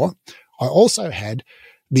 Or I also had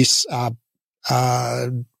this,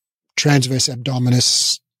 transverse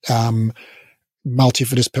abdominis,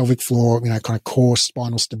 multifidus pelvic floor, you know, kind of core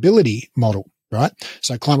spinal stability model, right?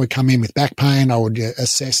 So a client would come in with back pain. I would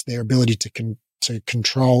assess their ability to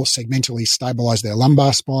control, segmentally stabilize their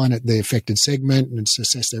lumbar spine at the affected segment and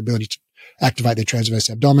assess their ability to activate their transverse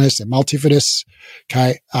abdominis, their multifidus.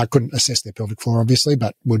 Okay. I couldn't assess their pelvic floor, obviously,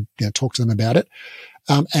 but would, you know, talk to them about it.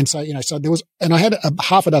 And so, you know, so there was, and I had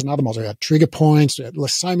half a dozen other models. I had trigger points,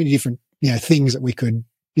 so many different, you know, things that we could,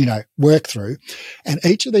 you know, work through. And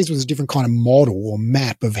each of these was a different kind of model or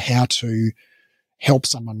map of how to help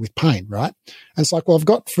someone with pain, right? And it's like, well, I've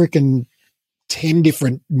got freaking 10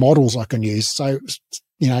 different models I can use. So,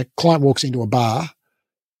 you know, client walks into a bar,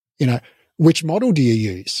 you know, which model do you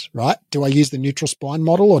use, right? Do I use the neutral spine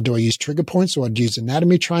model or do I use trigger points or do I use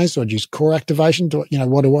anatomy trains or do I use core activation? You know,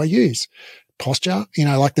 what do I use? Posture, you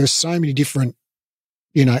know, like there's so many different,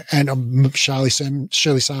 you know, and Shirley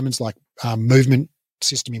Simon's like movement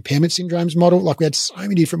system impairment syndromes model. Like we had so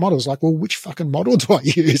many different models. Like, well, which fucking model do I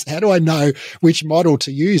use? How do I know which model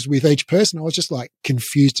to use with each person? I was just like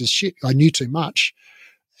confused as shit. I knew too much.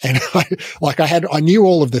 And I knew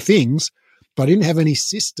all of the things, but I didn't have any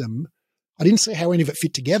system. I didn't see how any of it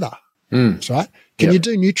fit together. Right. Can you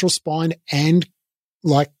do neutral spine and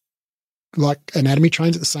like anatomy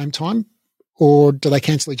trains at the same time, or do they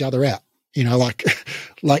cancel each other out?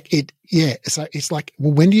 like it, yeah. So it's like,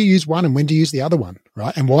 well, when do you use one and when do you use the other one?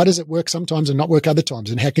 Right. And why does it work sometimes and not work other times?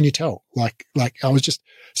 And how can you tell? Like I was just,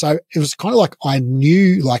 so it was kind of like I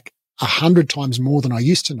knew like 100 times more than I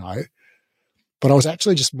used to know, but I was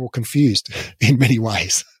actually just more confused in many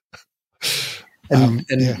ways.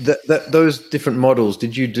 Those different models,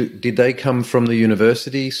 did they come from the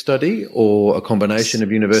university study or a combination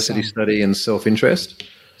of university study and self-interest?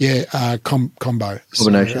 Yeah, combo.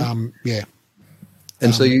 Combination. So, yeah.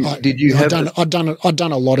 And so I'd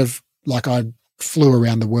done a lot of, like, I flew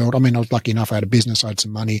around the world. I mean, I was lucky enough. I had a business. I had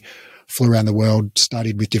some money, flew around the world,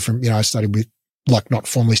 studied with different, I studied with, like, not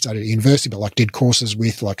formally studied at university, but like did courses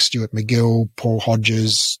with like Stuart McGill, Paul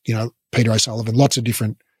Hodges, Peter O'Sullivan, lots of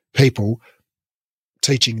different people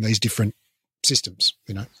teaching these different systems,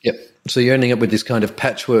 Yep. So you're ending up with this kind of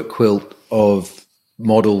patchwork quilt of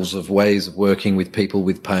models of ways of working with people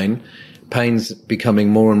with pain. Pain's becoming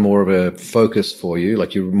more and more of a focus for you.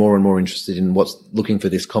 Like, you're more and more interested in looking for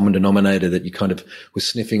this common denominator that you kind of were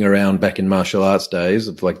sniffing around back in martial arts days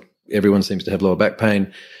of, like, everyone seems to have lower back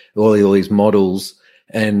pain, all these models.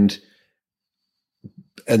 And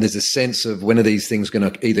there's a sense of, when are these things going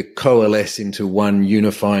to either coalesce into one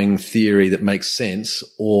unifying theory that makes sense,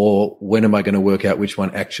 or when am I going to work out which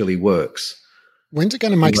one actually works? When's it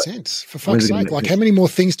going to make sense? For fuck's sake, like, how many more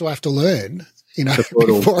things do I have to learn,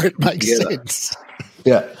 before it makes sense?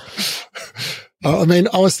 Yeah. I mean,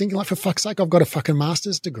 I was thinking, like, for fuck's sake, I've got a fucking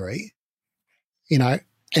master's degree, and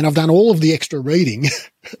I've done all of the extra reading.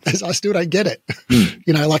 I still don't get it,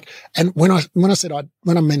 like, and when I say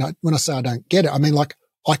I don't get it, I mean, like,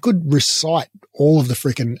 I could recite all of the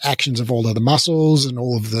freaking actions of all of the muscles and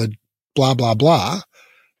all of the blah, blah, blah.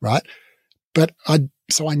 Right. But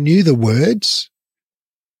so I knew the words,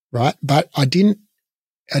 right? But I didn't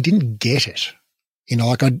get it.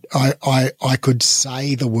 Like, I could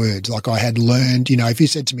say the words, like I had learned, if you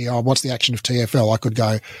said to me, oh, what's the action of TFL? I could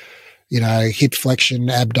go, hip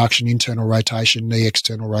flexion, abduction, internal rotation, knee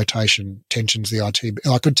external rotation, tensions, the IT.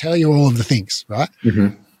 I could tell you all of the things, right?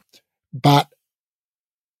 Mm-hmm. But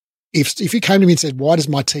if you came to me and said, why does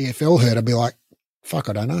my TFL hurt? I'd be like, fuck,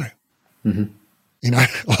 I don't know. Mm-hmm.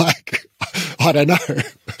 Like, I don't know.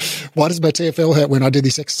 Why does my TFL hurt when I do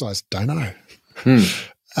this exercise? Don't know.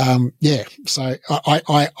 Yeah. So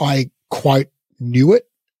I quote knew it,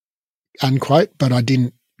 unquote, but I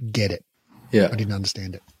didn't get it. Yeah. I didn't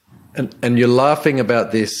understand it. And you're laughing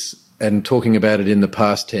about this and talking about it in the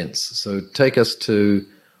past tense. So take us to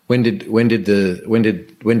when did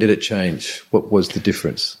it change? What was the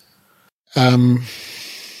difference? When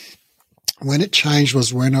it changed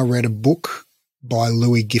was when I read a book by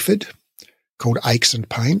Louis Gifford called Aches and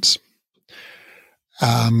Pains.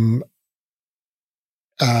 And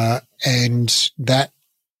that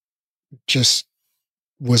just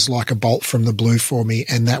was like a bolt from the blue for me.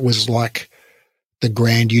 And that was like the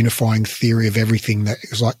grand unifying theory of everything. That it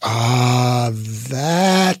was like,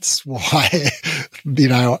 that's why,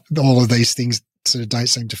 all of these things sort of don't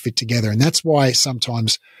seem to fit together. And that's why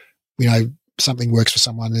sometimes, something works for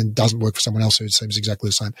someone and doesn't work for someone else who seems exactly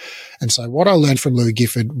the same. And so what I learned from Louis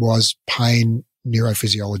Gifford was pain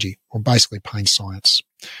neurophysiology, or basically pain science.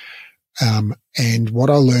 And what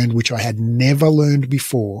I learned, which I had never learned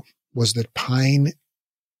before, was that pain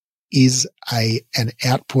is an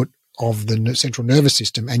output of the central nervous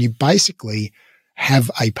system, and you basically have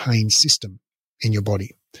a pain system in your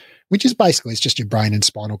body, which is basically, it's just your brain and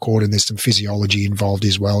spinal cord, and there's some physiology involved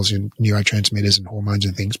as well as in neurotransmitters and hormones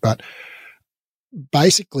and things. But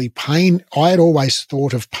basically pain, I had always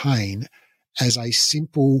thought of pain as a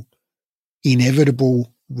simple,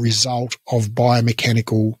 inevitable result of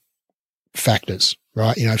biomechanical factors,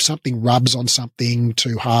 right? If something rubs on something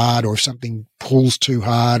too hard, or if something pulls too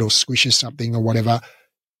hard or squishes something or whatever,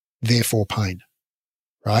 therefore pain,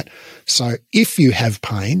 right? So if you have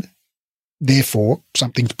pain, therefore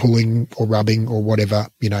something's pulling or rubbing or whatever,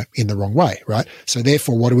 in the wrong way, right? So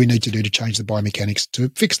therefore, what do we need to do to change the biomechanics to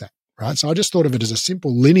fix that, right? So I just thought of it as a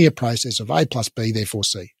simple linear process of A plus B, therefore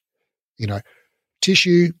C,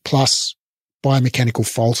 tissue plus biomechanical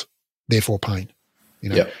fault, therefore pain,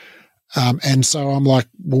 Yep. And so I'm like,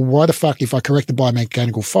 well, why the fuck, if I correct the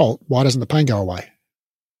biomechanical fault, why doesn't the pain go away?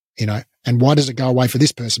 And why does it go away for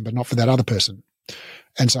this person but not for that other person?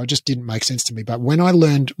 And so it just didn't make sense to me. But when I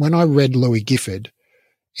read Louis Gifford,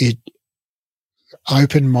 it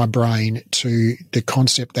opened my brain to the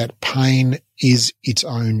concept that pain is its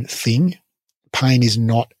own thing. Pain is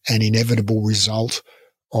not an inevitable result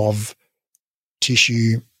of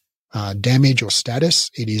tissue damage or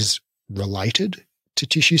status. It is related to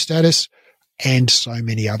tissue status and so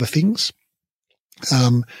many other things.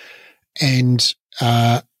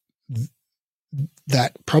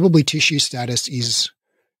 that probably tissue status is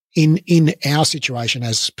in our situation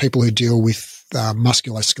as people who deal with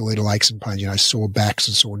musculoskeletal aches and pains, sore backs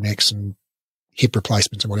and sore necks and hip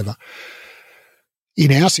replacements and whatever.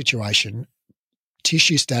 In our situation,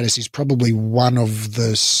 tissue status is probably one of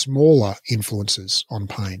the smaller influences on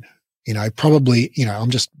pain. Probably, I'm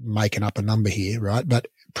just making up a number here, right? But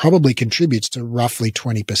probably contributes to roughly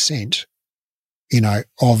 20%,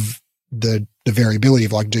 of the variability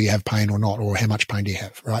of like, do you have pain or not, or how much pain do you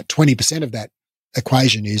have, right? 20% of that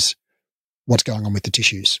equation is what's going on with the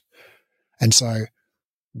tissues. And so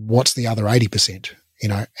what's the other 80%,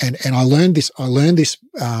 and I learned this, I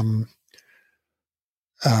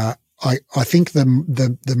think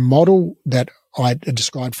the model that I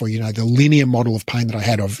described for, the linear model of pain that I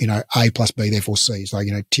had of, A plus B, therefore C. So,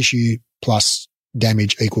 tissue plus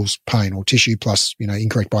damage equals pain, or tissue plus,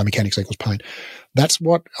 incorrect biomechanics equals pain. That's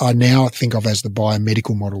what I now think of as the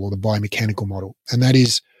biomedical model or the biomechanical model. And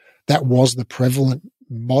that was the prevalent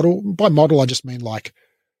model. By model, I just mean like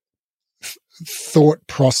thought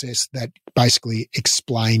process that basically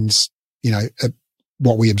explains,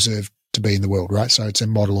 what we observe to be in the world, right? So it's a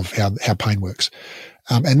model of how pain works.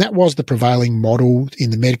 And that was the prevailing model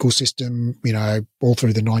in the medical system, all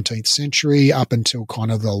through the 19th century up until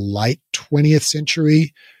kind of the late 20th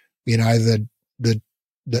century.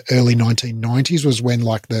 The early 1990s was when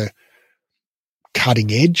like the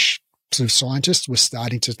cutting edge sort of scientists were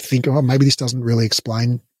starting to think, oh, maybe this doesn't really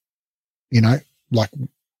explain, like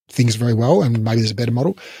things very well, and maybe there's a better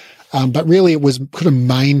model. But really it was kind of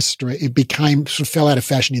mainstream. It sort of fell out of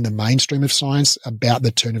fashion in the mainstream of science about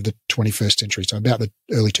the turn of the 21st century. So about the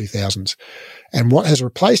early 2000s. And what has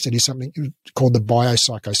replaced it is something called the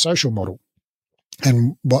biopsychosocial model.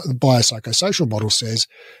 And what the biopsychosocial model says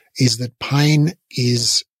is that pain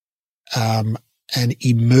is, an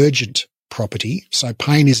emergent property. So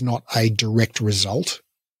pain is not a direct result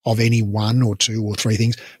of any one or two or three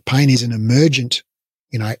things. Pain is an emergent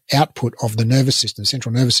output of the nervous system,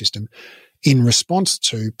 central nervous system, in response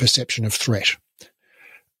to perception of threat.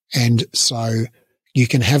 And so you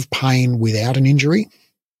can have pain without an injury.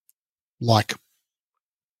 Like,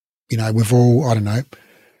 we've all,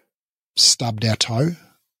 stubbed our toe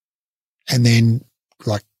and then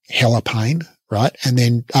like hella pain, right? And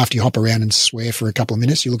then after you hop around and swear for a couple of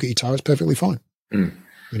minutes, you look at your toe, it's perfectly fine.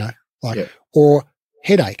 Or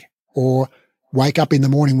headache, or wake up in the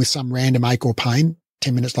morning with some random ache or pain,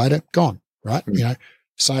 10 minutes later, gone, right?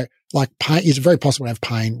 So like pain, it's very possible to have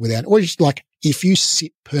pain without, or just like if you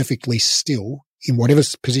sit perfectly still in whatever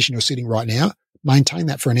position you're sitting right now, maintain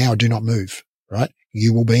that for an hour, do not move, right?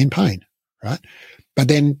 You will be in pain, right? But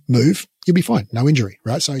then move, you'll be fine, no injury,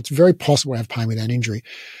 right? So it's very possible to have pain without injury.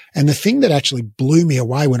 And the thing that actually blew me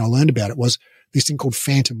away when I learned about it was this thing called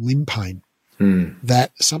phantom limb pain.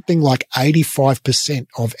 That something like 85%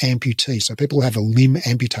 of amputees, so people who have a limb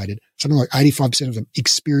amputated, something like 85% of them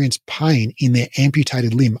experience pain in their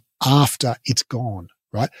amputated limb after it's gone,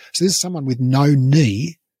 right? So this is someone with no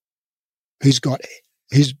knee who's got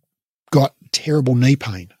terrible knee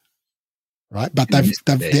pain, right? But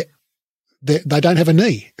they don't have a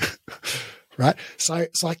knee, right? So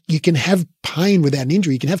it's like you can have pain without an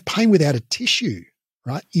injury. You can have pain without a tissue,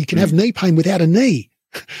 right? You can have knee pain without a knee.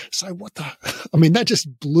 So that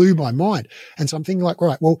just blew my mind. And so I'm thinking like,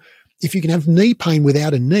 right, well, if you can have knee pain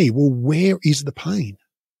without a knee, well, where is the pain?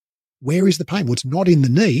 Where is the pain? Well, it's not in the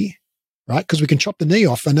knee, right? Because we can chop the knee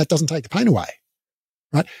off and that doesn't take the pain away,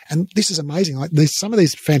 right? And this is amazing. Like some of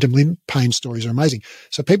these phantom limb pain stories are amazing.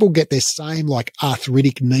 So people get their same like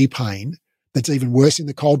arthritic knee pain that's even worse in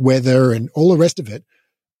the cold weather and all the rest of it,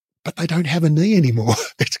 but they don't have a knee anymore.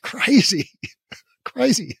 It's crazy.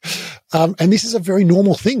 Crazy. And this is a very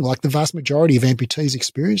normal thing. Like the vast majority of amputees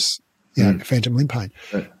experience, phantom limb pain.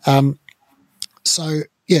 So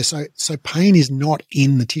pain is not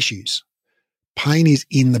in the tissues. Pain is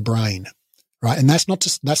in the brain, right? And that's not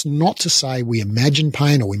to say we imagine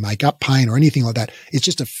pain or we make up pain or anything like that. It's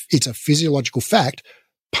just it's a physiological fact.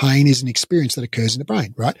 Pain is an experience that occurs in the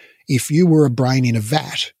brain, right? If you were a brain in a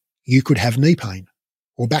vat, you could have knee pain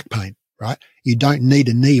or back pain, right? You don't need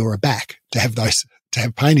a knee or a back to have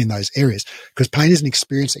pain in those areas, because pain is an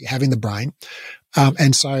experience that you have in the brain.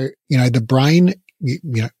 And so, the brain,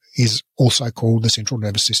 is also called the central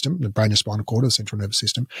nervous system, the brain and spinal cord of the central nervous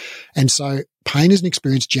system. And so pain is an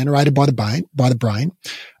experience generated by the brain.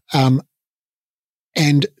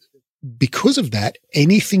 And because of that,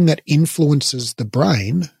 anything that influences the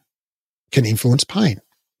brain can influence pain,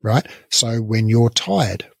 right? So when you're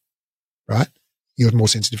tired, right, you're more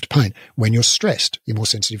sensitive to pain. When you're stressed, you're more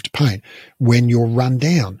sensitive to pain. When you're run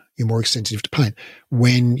down, you're more sensitive to pain.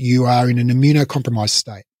 When you are in an immunocompromised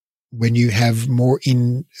state, when you have more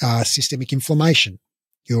systemic inflammation.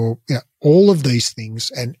 All of these things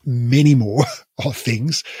and many more of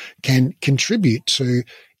things can contribute to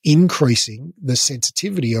increasing the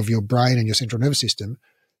sensitivity of your brain and your central nervous system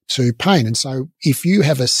to pain. And so if you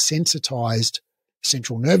have a sensitized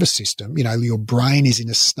central nervous system, your brain is in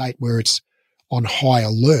a state where it's on high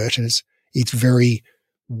alert and it's very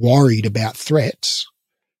worried about threats,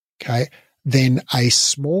 okay, then a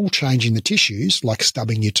small change in the tissues, like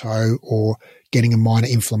stubbing your toe or getting a minor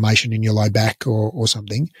inflammation in your low back or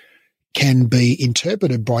something, can be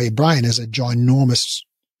interpreted by your brain as a ginormous,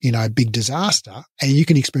 big disaster. And you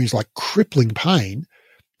can experience like crippling pain.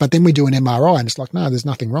 But then we do an MRI and it's like, no, there's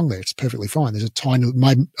nothing wrong there. It's perfectly fine. There's a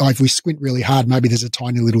if we squint really hard, maybe there's a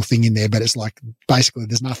tiny little thing in there, but it's like basically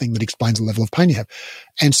there's nothing that explains the level of pain you have.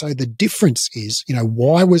 And so the difference is,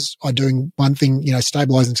 why was I doing one thing,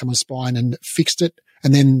 stabilizing someone's spine and fixed it?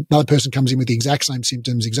 And then another person comes in with the exact same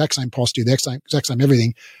symptoms, exact same posture, the exact same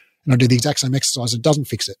everything. And I do the exact same exercise. It doesn't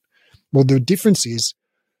fix it. Well, the difference is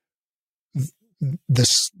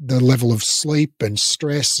the level of sleep and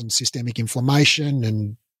stress and systemic inflammation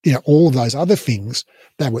and all of those other things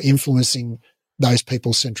that were influencing those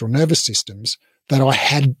people's central nervous systems that I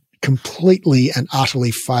had completely and utterly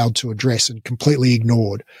failed to address and completely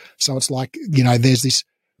ignored. So it's like, there's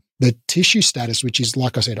the tissue status, which is,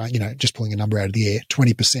 like I said, just pulling a number out of the air,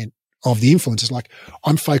 20% of the influence is like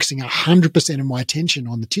I'm focusing 100% of my attention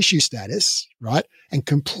on the tissue status, right? And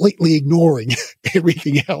completely ignoring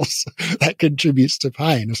everything else that contributes to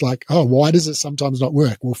pain. It's like, oh, why does it sometimes not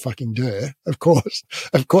work? Well, fucking duh. Of course.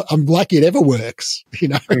 I'm lucky it ever works,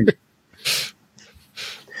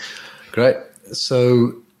 Great.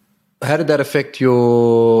 So how did that affect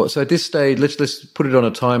so at this stage, let's put it on a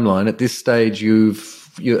timeline. At this stage,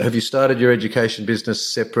 have you started your education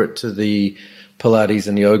business separate to the Pilates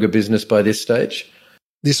and yoga business by this stage?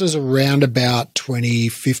 This was around about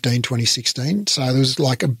 2015, 2016. So it was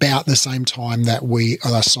like about the same time that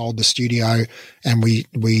I sold the studio and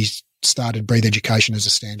we started Breathe Education as a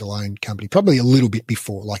standalone company, probably a little bit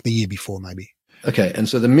before, like the year before maybe. Okay. And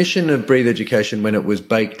so the mission of Breathe Education, when it was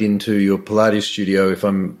baked into your Pilates studio, if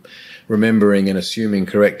I'm remembering and assuming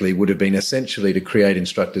correctly, would have been essentially to create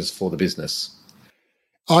instructors for the business.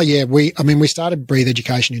 Oh, yeah. We started Breathe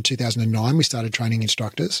Education in 2009. We started training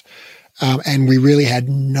instructors, and we really had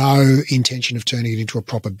no intention of turning it into a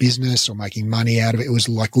proper business or making money out of it. It was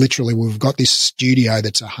like literally we've got this studio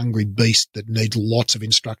that's a hungry beast that needs lots of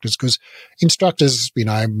instructors because instructors,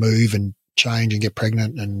 move and change and get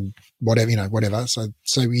pregnant and whatever.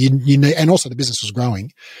 So you need, and also the business was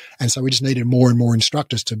growing. And so we just needed more and more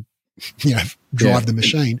instructors to drive the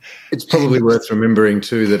machine. It's probably worth remembering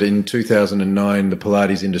too that in 2009, the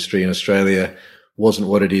Pilates industry in Australia wasn't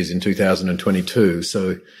what it is in 2022.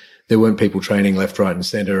 So there weren't people training left, right and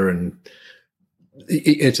center. And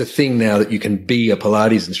it's a thing now that you can be a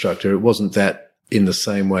Pilates instructor. It wasn't that in the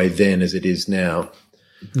same way then as it is now.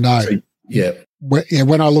 No. So, yeah.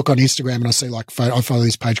 When I look on Instagram and I see I follow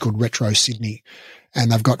this page called Retro Sydney, and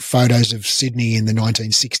they've got photos of Sydney in the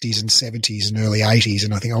 1960s and 70s and early 80s.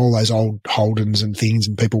 And I think all those old Holdens and things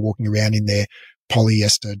and people walking around in their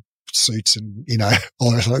polyester suits and,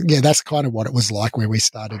 all that. Yeah, that's kind of what it was like when we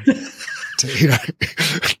started teaching.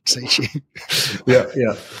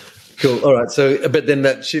 Yeah. Cool. All right. So, but then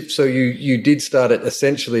that shift, so you did start it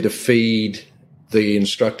essentially to feed the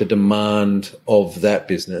instructor demand of that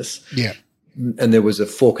business. Yeah. And there was a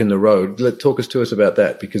fork in the road. Talk to us about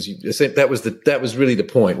that, because that was really the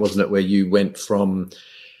point, wasn't it? Where you went from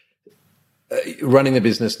running the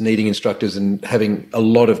business, needing instructors, and having a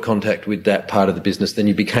lot of contact with that part of the business. Then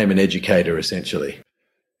you became an educator, essentially.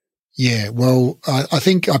 Yeah, well, I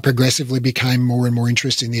think I progressively became more and more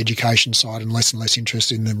interested in the education side and less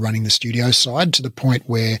interested in the running the studio side, to the point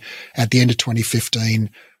where at the end of 2015,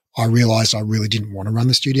 I realized I really didn't want to run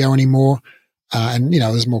the studio anymore. And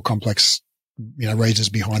there's more complex reasons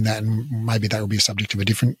behind that, and maybe that will be a subject of a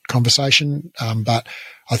different conversation. But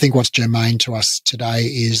I think what's germane to us today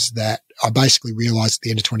is that I basically realized at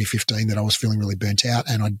the end of 2015 that I was feeling really burnt out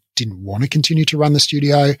and I didn't want to continue to run the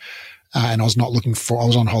studio. And I was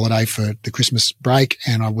on holiday for the Christmas break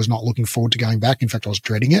and I was not looking forward to going back. In fact, I was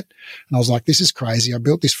dreading it. And I was like, this is crazy. I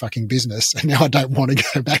built this fucking business and now I don't want to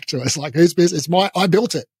go back to it. It's like, whose business? I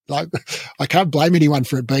built it. Like, I can't blame anyone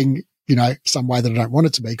for it being, some way that I don't want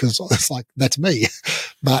it to be, because it's like, that's me.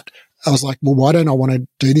 But I was like, well, why don't I want to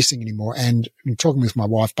do this thing anymore? And in talking with my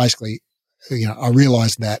wife, basically, I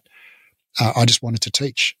realized that I just wanted to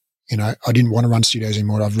teach. I didn't want to run studios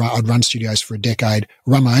anymore. I'd run studios for a decade,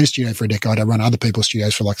 run my own studio for a decade. I run other people's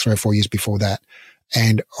studios for like 3 or 4 years before that.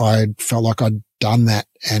 And I felt like I'd done that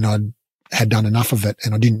and I'd had done enough of it,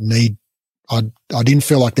 and I didn't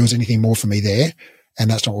feel like there was anything more for me there, and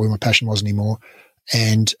that's not where my passion was anymore.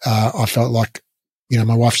 And I felt like,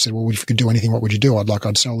 my wife said, well, if you could do anything, what would you do?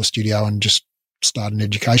 I'd sell the studio and just start an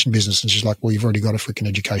education business. And she's like, well, you've already got a freaking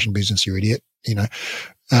education business, you idiot.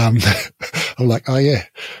 I'm like, oh yeah.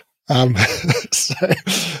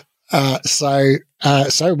 So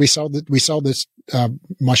we sold this,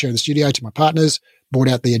 my share of the studio to my partners, bought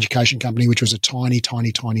out the education company, which was a tiny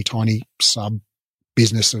sub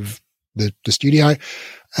business of the studio.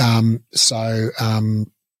 And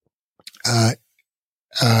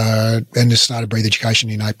just started Breathe Education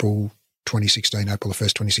in April 2016, April the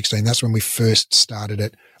 1st, 2016. That's when we first started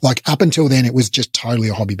it. Like up until then, it was just totally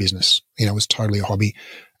a hobby business. It was totally a hobby.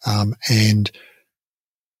 At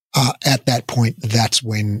that point, that's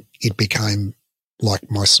when it became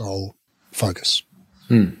like my sole focus.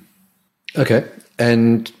 Okay.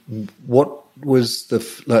 And what was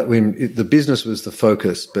the business was the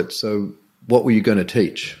focus, but so what were you going to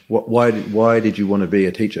teach? Why did you want to be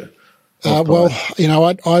a teacher? I've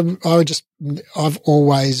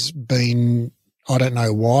always been, I don't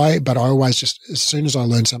know why, but I always just, as soon as I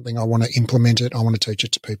learn something, I want to implement it. I want to teach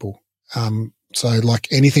it to people. So like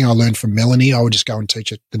anything I learned from Melanie, I would just go and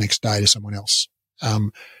teach it the next day to someone else.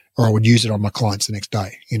 Or I would use it on my clients the next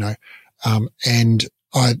day, and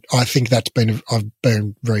I think I've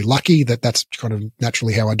been very lucky that that's kind of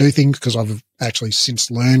naturally how I do things, because I've actually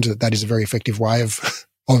since learned that is a very effective way of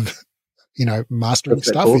mastering What's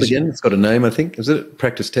that stuff. called again? It's got a name, I think. Is it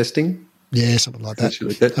practice testing? Yeah, something like that.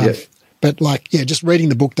 Yeah. But just reading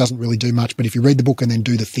the book doesn't really do much. But if you read the book and then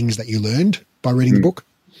do the things that you learned by reading the book,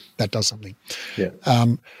 that does something. Yeah.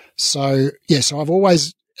 So I've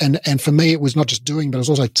always, and for me, it was not just doing, but it was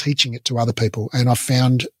also teaching it to other people. And I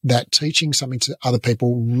found that teaching something to other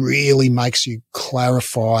people really makes you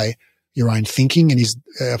clarify your own thinking, and is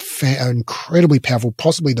an incredibly powerful,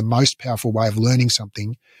 possibly the most powerful way of learning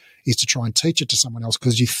something, is to try and teach it to someone else,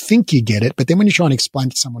 because you think you get it, but then when you try and explain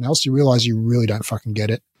it to someone else, you realize you really don't fucking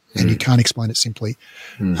get it, and you can't explain it simply.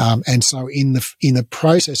 And so in the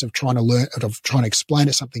process of trying to explain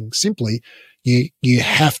it something simply, you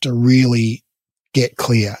have to really get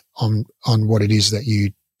clear on what it is that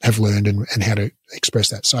you have learned and how to express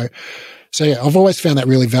that. So yeah, I've always found that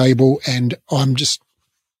really valuable, and I'm just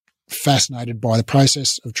fascinated by the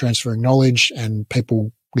process of transferring knowledge and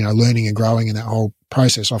people, learning and growing, and that whole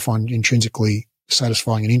process I find intrinsically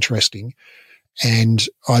satisfying and interesting. And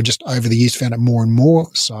I just over the years found it more and more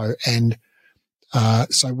so. And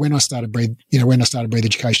so when I started Breathe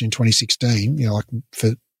Education in 2016, like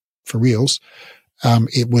for reals,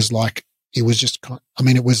 it was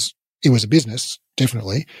a business,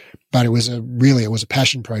 definitely, but it was a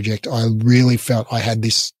passion project. I really felt I had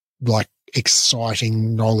this like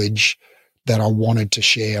exciting knowledge that I wanted to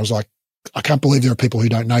share. I was like, I can't believe there are people who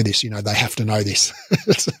don't know this. They have to know this.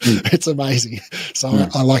 It's amazing. So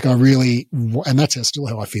I really, and that's still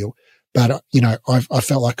how I feel. But, I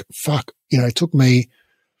felt like, fuck, it took me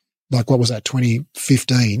like, what was that,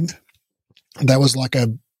 2015? That was like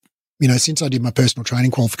since I did my personal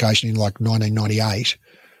training qualification in like 1998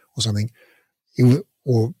 or something, it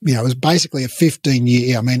was basically a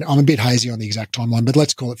 15-year, I'm a bit hazy on the exact timeline, but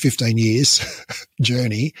let's call it 15 years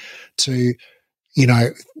journey to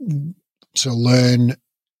learn,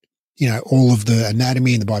 all of the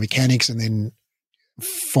anatomy and the biomechanics, and then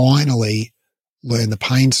finally learn the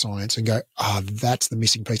pain science and go, that's the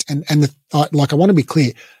missing piece. And I want to be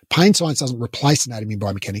clear, pain science doesn't replace anatomy and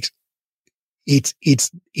biomechanics. It's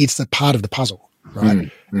the part of the puzzle, right?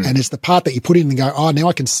 And it's the part that you put in and go, now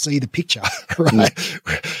I can see the picture, right?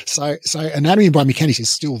 So anatomy and biomechanics is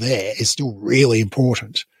still there. It's still really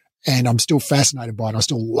important. And I'm still fascinated by it. I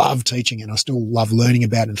still love teaching, and I still love learning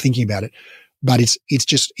about it and thinking about it. But it's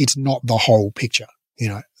not the whole picture,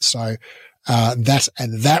 So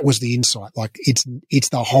that was the insight. Like it's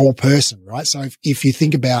the whole person, right? So if you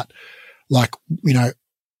think about like,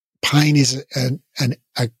 pain is a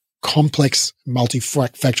complex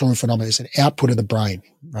multifactorial phenomenon. It's an output of the brain,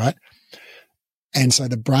 right? And so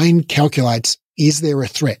the brain calculates, is there a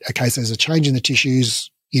threat? Okay, so there's a change in the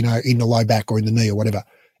tissues, in the low back or in the knee or whatever.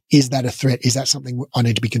 Is that a threat? Is that something I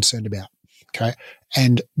need to be concerned about? Okay.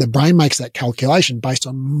 And the brain makes that calculation based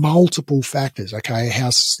on multiple factors. Okay. How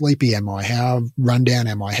sleepy am I? How run down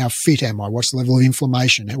am I? How fit am I? What's the level of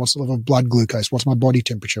inflammation? What's the level of blood glucose? What's my body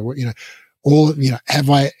temperature? Have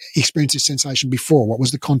I experienced this sensation before? What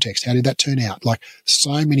was the context? How did that turn out? Like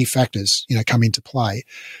so many factors, come into play.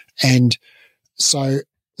 And so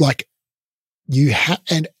like you have,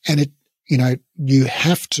 you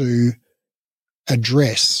have to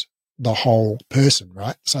address the whole person,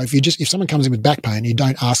 right? So if someone comes in with back pain, you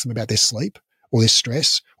don't ask them about their sleep or their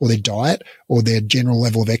stress or their diet or their general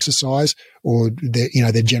level of exercise or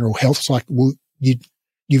their general health. It's like, well,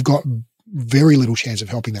 you've got very little chance of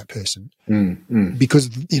helping that person because,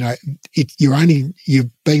 you're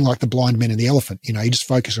being like the blind man and the elephant, you just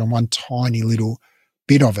focus on one tiny little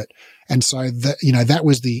bit of it. And so that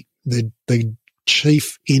was the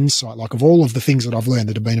chief insight, like of all of the things that I've learned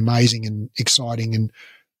that have been amazing and exciting and,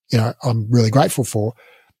 I'm really grateful for.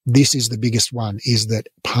 This is the biggest one, is that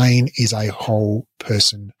pain is a whole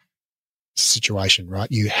person situation, right?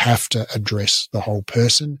 You have to address the whole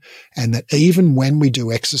person, and that even when we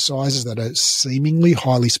do exercises that are seemingly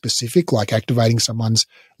highly specific, like activating someone's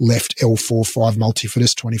left L4-5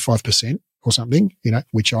 multifidus 25% or something,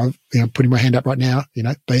 which I've, putting my hand up right now,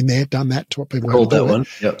 been there, done that, taught people how to do that one.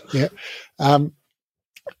 Yep. Yeah.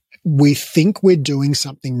 We think we're doing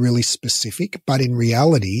something really specific, but in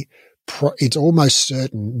reality, it's almost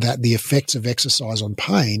certain that the effects of exercise on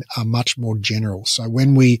pain are much more general. So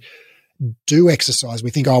when we do exercise,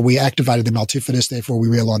 we think, we activated the multifidus, therefore we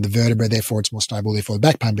realigned the vertebra, therefore it's more stable, therefore the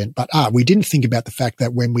back pain bent. But we didn't think about the fact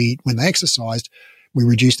that when they exercised, we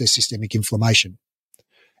reduced their systemic inflammation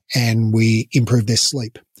and we improved their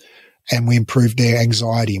sleep and we improved their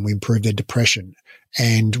anxiety and we improved their depression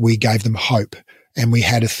and we gave them hope and we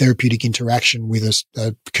had a therapeutic interaction with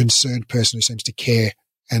a concerned person who seems to care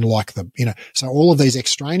and like them, So all of these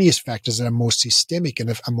extraneous factors that are more systemic and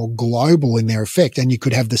are more global in their effect. And you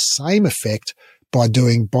could have the same effect by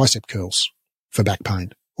doing bicep curls for back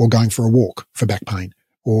pain or going for a walk for back pain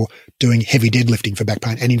or doing heavy deadlifting for back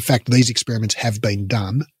pain. And in fact, these experiments have been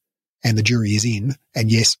done and the jury is in. And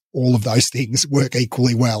yes, all of those things work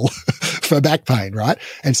equally well for back pain, right?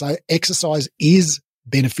 And so exercise is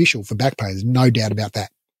beneficial for back pain. There's no doubt about that,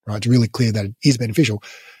 right? It's really clear that it is beneficial.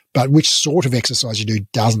 But which sort of exercise you do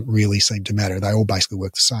doesn't really seem to matter. They all basically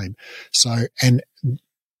work the same. So, and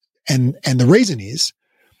the reason is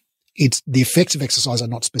it's the effects of exercise are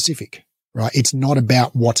not specific, right? It's not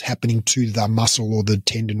about what's happening to the muscle or the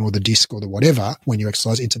tendon or the disc or the whatever when you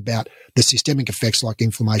exercise. It's about the systemic effects like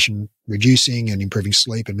inflammation reducing and improving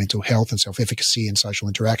sleep and mental health and self-efficacy and social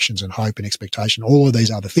interactions and hope and expectation. All of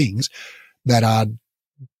these other things that are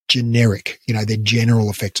generic, they're general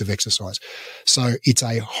effects of exercise. So it's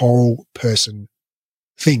a whole person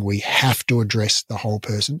thing. We have to address the whole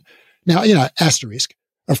person. Now, asterisk,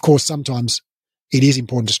 of course, sometimes it is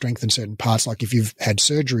important to strengthen certain parts. Like if you've had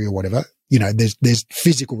surgery or whatever, there's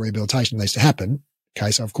physical rehabilitation that needs to happen.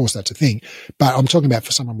 Okay. So of course that's a thing, but I'm talking about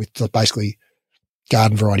for someone with basically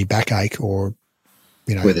garden variety backache or,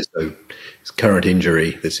 where there's no current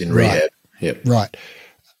injury that's in rehab. Yep. Right.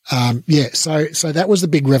 So that was the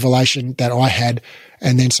big revelation that I had.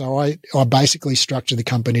 And then so I basically structured the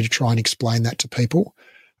company to try and explain that to people.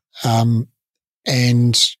 And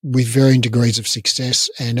with varying degrees of success.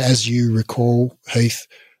 And as you recall, Heath,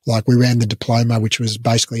 like we ran the diploma, which was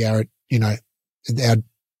basically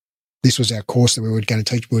this was our course that we were going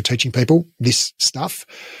to teach. We were teaching people this stuff.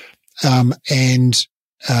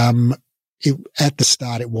 At the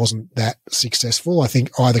start, it wasn't that successful. I think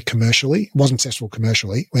either commercially, it wasn't successful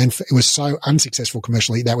commercially, and it was so unsuccessful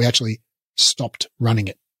commercially that we actually stopped running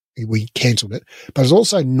it. We cancelled it, but it was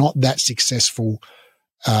also not that successful,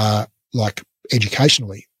 like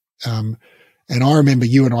educationally. And I remember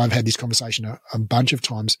you and I have had this conversation a bunch of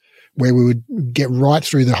times where we would get right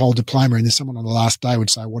through the whole diploma and then someone on the last day would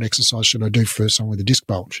say, what exercise should I do for someone with a disc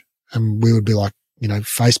bulge? And we would be like,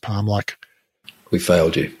 face palm, like, we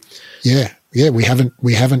failed you. Yeah. You haven't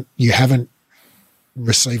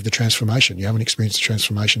received the transformation. You haven't experienced the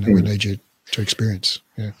transformation that we need you to experience.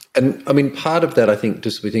 Yeah. And I mean, part of that, I think,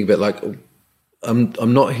 just we think about like,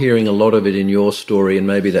 I'm not hearing a lot of it in your story, and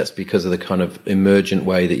maybe that's because of the kind of emergent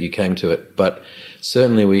way that you came to it. But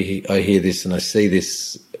certainly I hear this and I see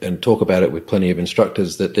this and talk about it with plenty of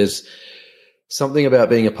instructors, that there's something about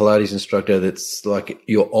being a Pilates instructor that's like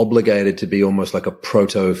you're obligated to be almost like a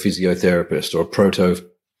proto-physiotherapist or a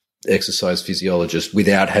proto-exercise physiologist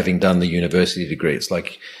without having done the university degree. It's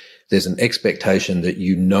like there's an expectation that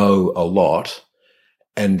you know a lot,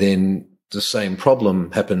 and then the same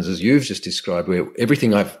problem happens as you've just described, where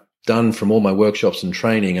everything I've done from all my workshops and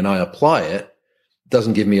training and I apply it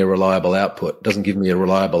doesn't give me a reliable output, doesn't give me a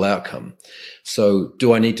reliable outcome. So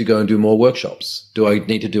do I need to go and do more workshops? Do I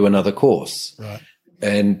need to do another course? Right.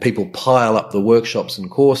 And people pile up the workshops and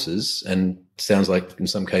courses, and sounds like in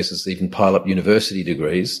some cases even pile up university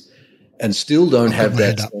degrees, and still don't have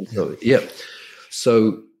that sense of, yeah.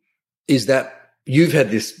 So is that you've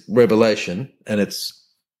had this revelation, and it's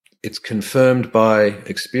confirmed by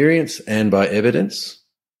experience and by evidence?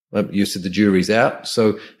 You said the jury's out.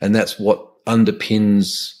 So, and that's what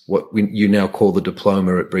underpins what you now call the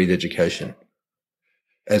diploma at Breathe Education.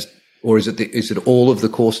 Or is it all of the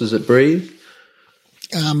courses at Breathe?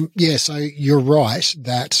 Yeah, so you're right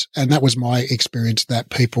and that was my experience, that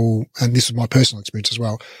people, and this is my personal experience as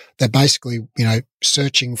well, that basically,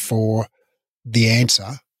 searching for the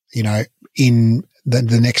answer, in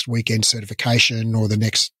the next weekend certification or the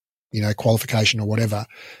next, qualification or whatever,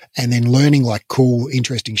 and then learning like cool,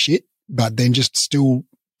 interesting shit, but then just still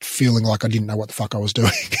feeling like I didn't know what the fuck I was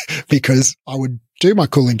doing because I would do my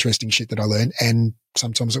cool, interesting shit that I learned, and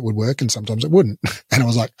sometimes it would work and sometimes it wouldn't. And I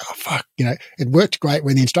was like, oh, fuck, it worked great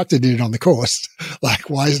when the instructor did it on the course. Like,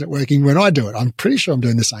 why isn't it working when I do it? I'm pretty sure I'm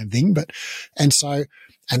doing the same thing. And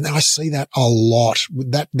I see that a lot.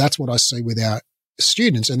 That's what I see with our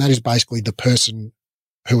students. And that is basically the person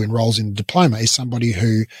who enrolls in the diploma is somebody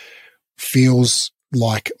who feels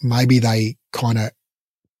like maybe they kind of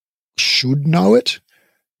should know it,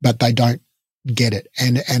 but they don't get it.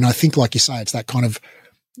 And I think, like you say, it's that kind of,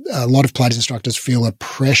 a lot of Pilates instructors feel a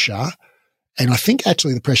pressure. And I think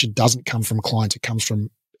actually the pressure doesn't come from clients. It comes from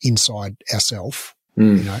inside ourselves.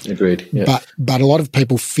 Agreed. Yeah. But a lot of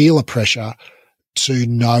people feel a pressure to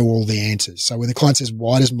know all the answers. So when the client says,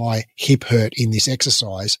 why does my hip hurt in this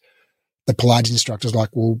exercise? The Pilates instructor is like,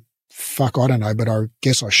 well, fuck, I don't know, but I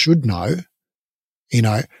guess I should know,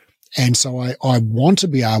 And so I want to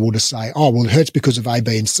be able to say, oh, well, it hurts because of A,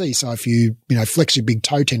 B, and C. So if you, flex your big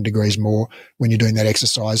toe 10 degrees more when you're doing that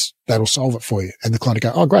exercise, that'll solve it for you. And the client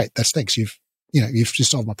will go, oh, great. Thanks. You've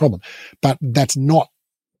just solved my problem. But that's not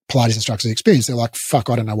Pilates instructors' experience. They're like, fuck,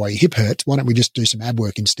 I don't know why your hip hurts. Why don't we just do some ab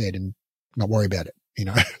work instead and not worry about it?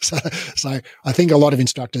 So I think a lot of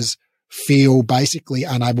instructors feel basically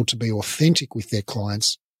unable to be authentic with their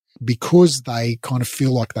clients because they kind of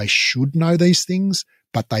feel like they should know these things,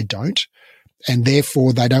 but they don't. And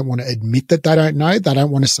therefore they don't want to admit that they don't know. They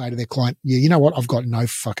don't want to say to their client, yeah, you know what? I've got no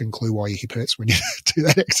fucking clue why your hip hurts when you do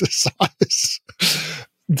that exercise.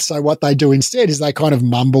 So what they do instead is they kind of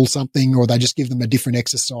mumble something, or they just give them a different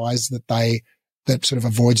exercise that sort of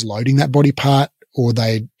avoids loading that body part, or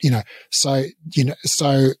they, or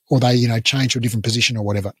they, change to a different position or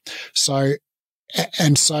whatever. So,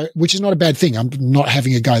 which is not a bad thing. I'm not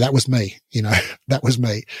having a go. That was me, that was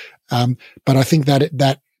me. But I think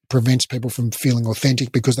that prevents people from feeling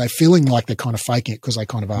authentic because they're feeling like they're kind of faking it because they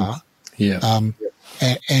kind of are. Yeah.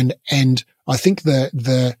 And I think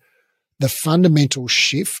the fundamental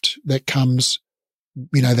shift that comes,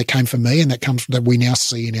 that came for me and that we now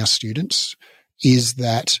see in our students is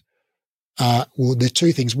that, well, there are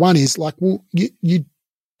two things. One is like, well,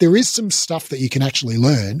 there is some stuff that you can actually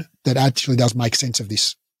learn that actually does make sense of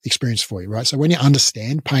this experience for you, right? So when you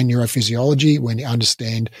understand pain neurophysiology, when you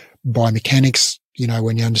understand biomechanics,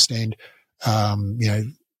 when you understand,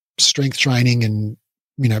 strength training and,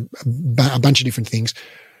 a bunch of different things,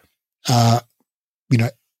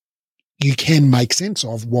 you can make sense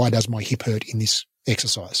of why does my hip hurt in this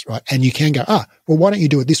exercise, right? And you can go, well, why don't you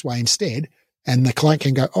do it this way instead? And the client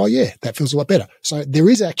can go, oh yeah, that feels a lot better. So there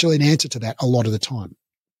is actually an answer to that a lot of the time.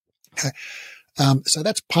 Okay. So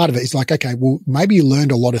that's part of it. It's like, okay, well, maybe you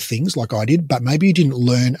learned a lot of things like I did, but maybe you didn't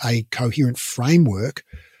learn a coherent framework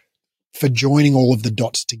for joining all of the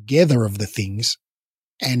dots together of the things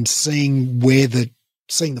and seeing the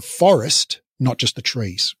forest, not just the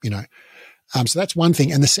trees, So that's one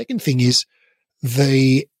thing. And the second thing is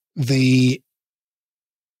the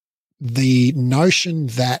notion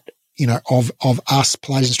that, of us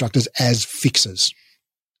Pilates instructors as fixers,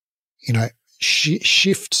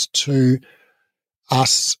 shifts to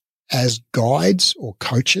us as guides or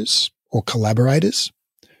coaches or collaborators.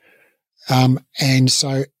 And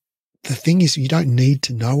so the thing is, you don't need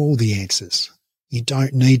to know all the answers. You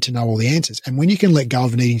don't need to know all the answers. And when you can let go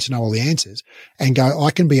of needing to know all the answers and go,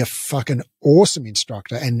 I can be a fucking awesome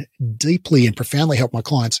instructor and deeply and profoundly help my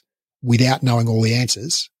clients without knowing all the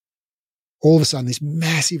answers, all of a sudden this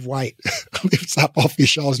massive weight lifts up off your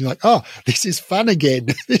shoulders and you're like, oh, this is fun again.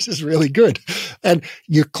 This is really good. And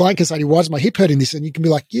your client can say to you, why is my hip hurting this? And you can be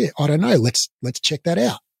like, yeah, I don't know. Let's check that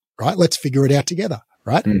out, right? Let's figure it out together,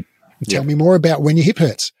 right? Tell me more about when your hip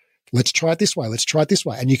hurts. Let's try it this way. Let's try it this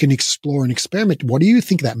way. And you can explore and experiment. What do you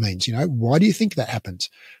think that means? Why do you think that happens?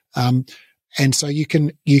 And so you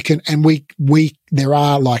can, and there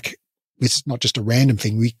are like, it's not just a random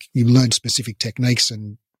thing. You learn specific techniques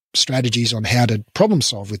and strategies on how to problem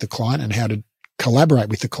solve with the client and how to collaborate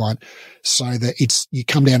with the client so that you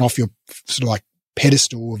come down off your sort of like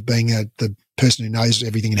pedestal of being the person who knows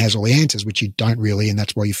everything and has all the answers, which you don't really. And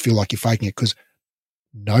that's why you feel like you're faking it because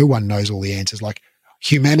no one knows all the answers. Like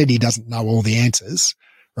humanity doesn't know all the answers.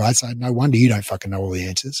 right? So no wonder you don't fucking know all the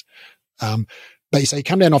answers. But so you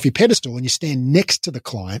come down off your pedestal and you stand next to the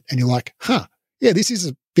client and you're like, yeah, this is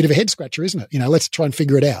a bit of a head scratcher, isn't it? Let's try and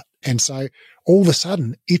figure it out. And so all of a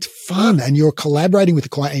sudden it's fun and you're collaborating with the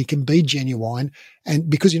client and you can be genuine. And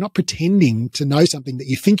because you're not pretending to know something that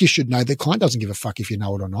you think you should know, the client doesn't give a fuck if you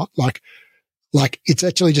know it or not. Like it's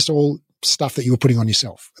actually just all stuff that you were putting on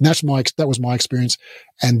yourself. And that was my experience.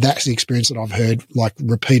 And that's the experience that I've heard like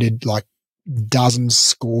repeated, like dozens,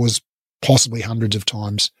 scores, possibly hundreds of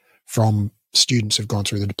times from students who've gone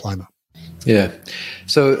through the diploma. Yeah.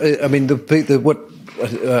 So, I mean, what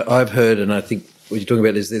I've heard, and I think what you're talking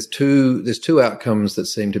about is there's two outcomes that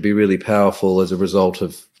seem to be really powerful as a result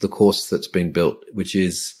of the course that's been built, which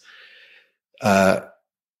is a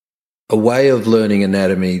way of learning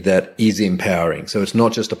anatomy that is empowering. So it's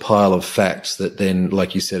not just a pile of facts that then,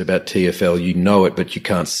 like you said about TFL, you know it, but you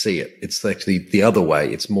can't see it. It's actually the other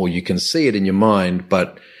way. It's more you can see it in your mind,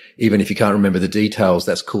 but even if you can't remember the details,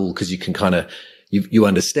 that's cool because you can kind of, you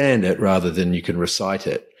understand it rather than you can recite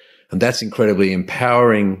it. And that's incredibly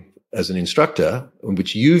empowering as an instructor,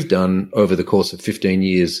 which you've done over the course of 15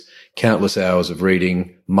 years, countless hours of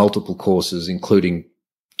reading, multiple courses, including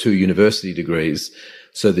 2 university degrees,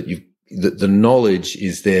 so that the knowledge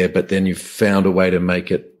is there, but then you've found a way to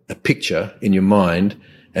make it a picture in your mind,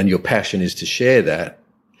 and your passion is to share that.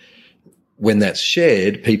 When that's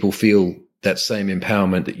shared, people feel that same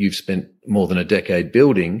empowerment that you've spent more than a decade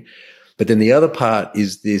building. But then the other part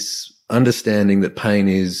is this understanding that pain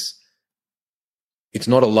it's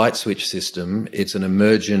not a light switch system. It's an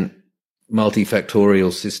emergent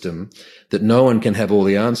multifactorial system that no one can have all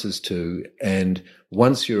the answers to. And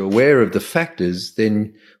once you're aware of the factors,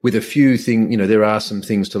 then with a few things, there are some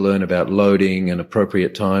things to learn about loading and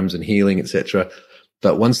appropriate times and healing, etc.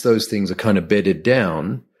 But once those things are kind of bedded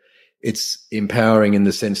down, it's empowering in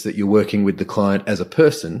the sense that you're working with the client as a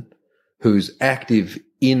person who's active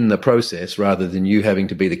in the process rather than you having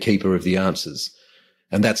to be the keeper of the answers.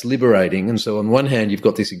 And that's liberating. And so on one hand, you've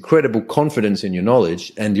got this incredible confidence in your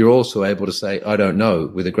knowledge, and you're also able to say, I don't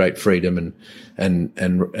know, with a great freedom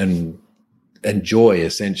and joy,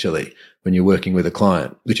 essentially, when you're working with a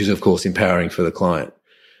client, which is, of course, empowering for the client.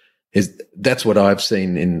 That's what I've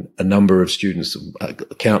seen in a number of students,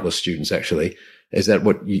 countless students, actually. Is that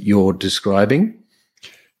what you're describing?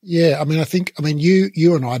 Yeah.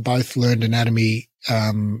 You and I both learned anatomy,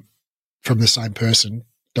 from the same person,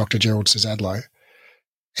 Dr. Gerald Cisadlo.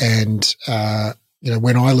 And,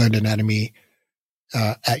 when I learned anatomy,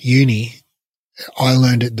 at uni, I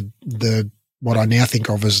learned it what I now think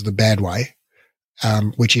of as the bad way,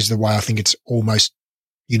 which is the way I think it's almost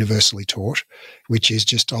universally taught, which is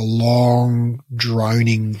just a long,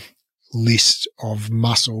 droning list of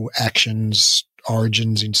muscle actions,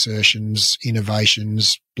 origins, insertions,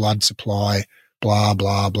 innervations, blood supply, blah,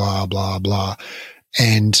 blah, blah, blah, blah.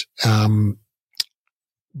 And,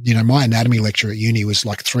 my anatomy lecture at uni was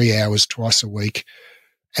like 3 hours twice a week.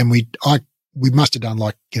 And we must have done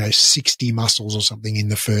 60 muscles or something in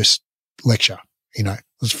the first lecture. It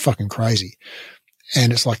was fucking crazy.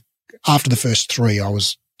 And it's like after the first 3, I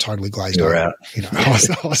was totally glazed over. Out. I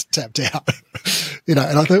was tapped out, and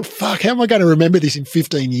I thought, fuck, how am I going to remember this in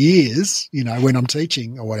 15 years, when I'm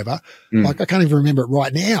teaching or whatever? Like I can't even remember it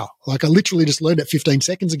right now. Like I literally just learned it 15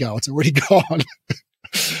 seconds ago. It's already gone.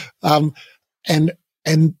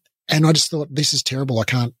 And I just thought, this is terrible. I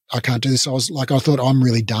can't do this. I thought I'm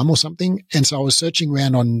really dumb or something. And so I was searching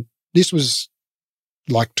around this was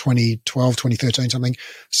like 2012, 2013, something.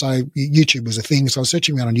 So YouTube was a thing. So I was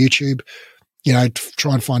searching around on YouTube, to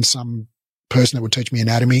try and find some person that would teach me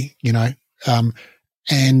anatomy,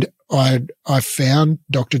 and I found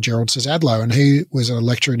Dr. Gerald Cisadlo, and he was a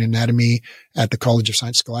lecturer in anatomy at the College of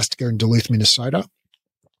St. Scholastica in Duluth, Minnesota.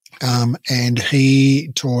 And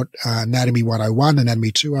he taught Anatomy 101,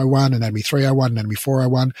 Anatomy 201, Anatomy 301, Anatomy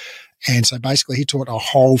 401. And so basically he taught a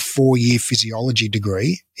whole 4-year physiology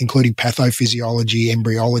degree, including pathophysiology,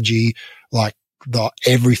 embryology, like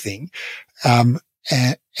everything.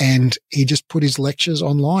 And he just put his lectures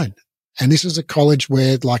online. And this is a college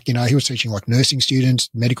where he was teaching nursing students,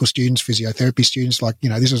 medical students, physiotherapy students,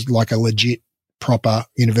 this is like a legit proper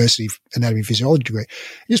university anatomy physiology degree.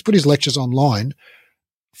 He just put his lectures online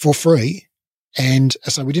for free. And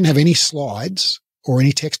so we didn't have any slides or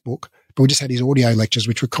any textbook, but we just had his audio lectures,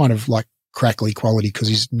 which were kind of like crackly quality because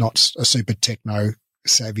he's not a super techno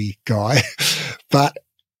savvy guy. But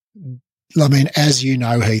as you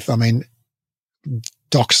know, Heath,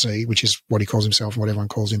 Doc C, which is what he calls himself and what everyone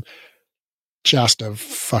calls him, just a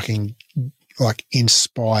fucking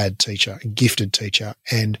inspired teacher, gifted teacher,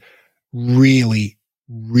 and really,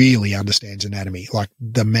 really understands anatomy. Like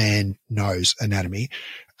the man knows anatomy.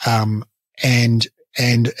 And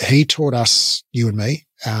he taught us, you and me,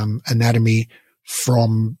 anatomy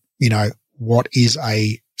from, what is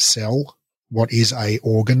a cell, what is a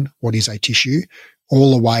organ, what is a tissue,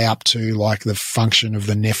 all the way up to like the function of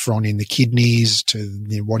the nephron in the kidneys to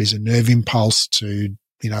what is a nerve impulse to,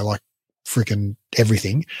 like freaking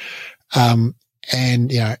everything. And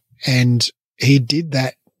he did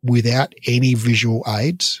that without any visual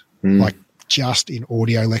aids, like just in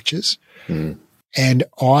audio lectures. And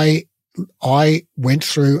I went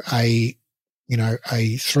through a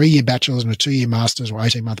 3-year bachelor's and a 2-year master's or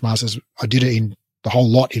 18-month master's. I did it in the whole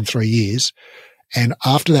lot in 3 years. And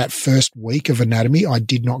after that first week of anatomy, I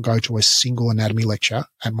did not go to a single anatomy lecture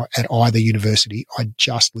at either university. I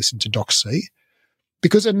just listened to Doc C,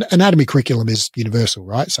 because an anatomy curriculum is universal,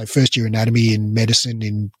 right? So first year anatomy in medicine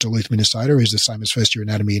in Duluth, Minnesota is the same as first year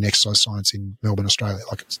anatomy in exercise science in Melbourne, Australia.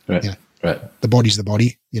 Like it's, the body's the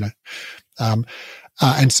body,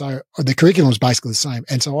 and so the curriculum is basically the same.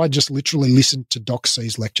 And so I just literally listened to Doc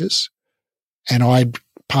C's lectures, and I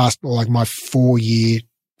passed like my 4-year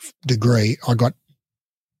degree. I got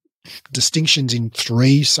distinctions in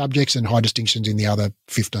 3 subjects and high distinctions in the other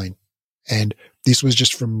 15. And this was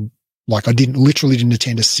just from like, I literally didn't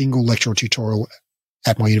attend a single lecture or tutorial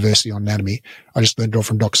at my university on anatomy. I just learned it all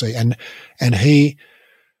from Doc C. And he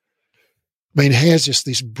has just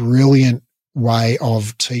this brilliant way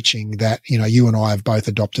of teaching that, you and I have both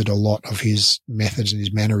adopted a lot of his methods and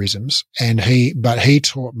his mannerisms. But he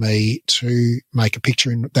taught me to make a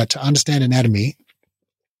picture to understand anatomy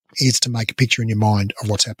is to make a picture in your mind of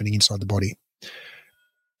what's happening inside the body.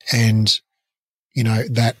 And,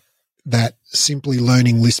 that simply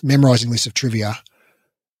memorizing lists of trivia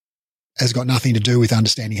has got nothing to do with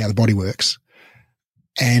understanding how the body works.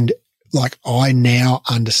 And like, I now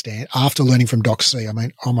understand after learning from Doc C. I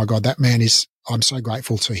mean, oh my God, that man I'm so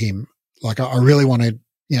grateful to him. Like, I really want to,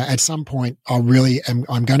 at some point I'm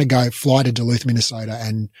going to fly to Duluth, Minnesota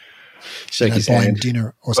and buy him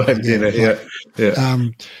dinner or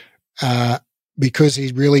something. Because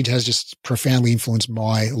he really has just profoundly influenced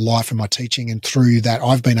my life and my teaching. And through that,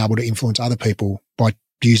 I've been able to influence other people by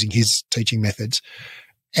using his teaching methods.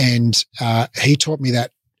 And he taught me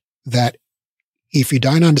that if you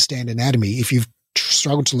don't understand anatomy, if you've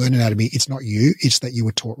struggled to learn anatomy, it's not you, it's that you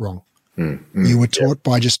were taught wrong. You were taught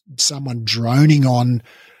by just someone droning on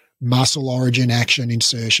muscle origin, action,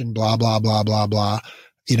 insertion, blah, blah, blah, blah, blah,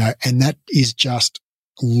 and that is just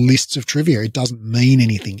lists of trivia. It doesn't mean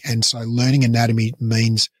anything. And so learning anatomy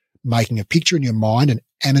means making a picture in your mind, an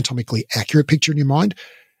anatomically accurate picture in your mind.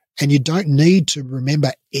 And you don't need to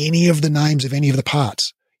remember any of the names of any of the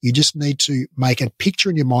parts. You just need to make a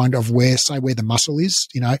picture in your mind of where the muscle is,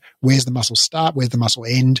 where's the muscle start, where's the muscle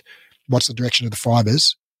end, what's the direction of the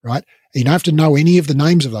fibers, right? You don't have to know any of the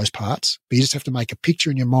names of those parts, but you just have to make a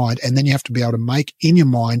picture in your mind, and then you have to be able to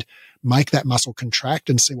make that muscle contract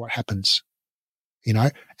and see what happens,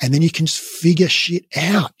 and then you can just figure shit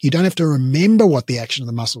out. You don't have to remember what the action of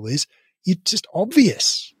the muscle is. It's just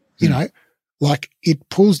obvious, like it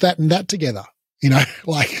pulls that and that together,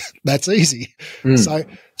 like that's easy. So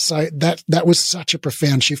that was such a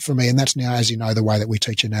profound shift for me. And that's now, as you know, the way that we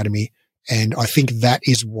teach anatomy. And I think that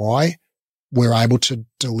is why we're able to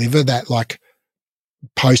deliver that like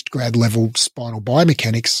post-grad level spinal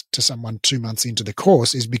biomechanics to someone 2 months into the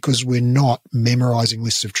course, is because we're not memorizing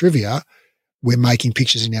lists of trivia. We're making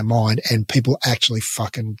pictures in our mind, and people actually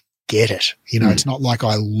fucking get it. It's not like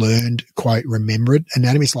I learned, quote, remembered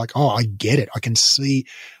anatomy. It's like, oh, I get it. I can see,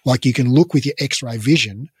 like you can look with your x-ray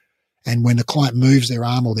vision, and when the client moves their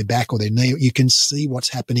arm or their back or their knee, you can see what's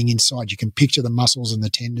happening inside. You can picture the muscles and the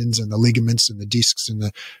tendons and the ligaments and the discs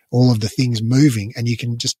and all of the things moving, and you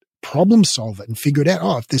can just problem solve it and figure it out.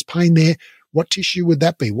 Oh, if there's pain there, what tissue would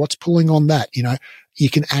that be? What's pulling on that? You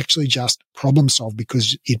can actually just problem solve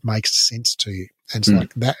because it makes sense to you. And it's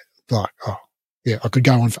like that, like, oh yeah, I could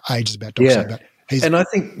go on for ages about Doc C, and I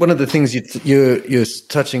think one of the things you're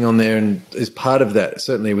touching on there, and is part of that,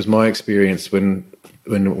 certainly was my experience when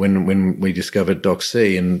we discovered Doc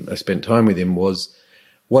C and I spent time with him, was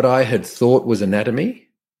what I had thought was anatomy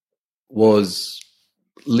was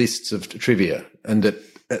lists of trivia, and that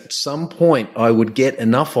at some point I would get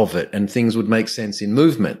enough of it and things would make sense in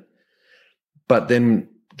movement. But then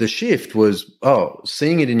the shift was,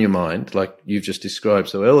 seeing it in your mind, like you've just described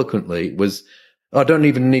so eloquently, was I don't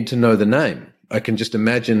even need to know the name. I can just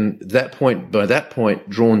imagine that point, by that point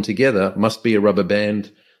drawn together must be a rubber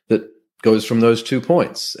band that goes from those 2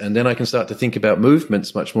 points. And then I can start to think about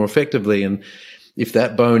movements much more effectively. And if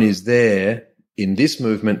that bone is there in this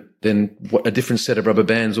movement, then a different set of rubber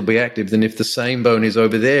bands will be active than if the same bone is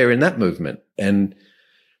over there in that movement. And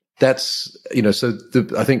that's, so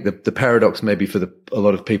I think the paradox maybe for a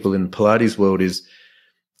lot of people in the Pilates world is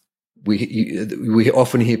we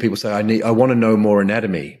often hear people say, I want to know more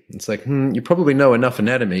anatomy. It's like, you probably know enough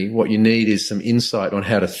anatomy. What you need is some insight on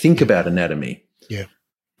how to think about anatomy. Yeah.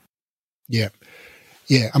 Yeah.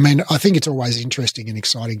 Yeah. I mean, I think it's always interesting and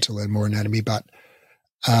exciting to learn more anatomy, but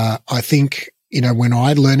I think, when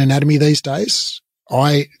I learn anatomy these days,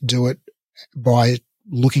 I do it by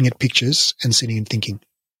looking at pictures and sitting and thinking.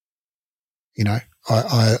 I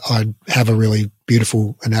have a really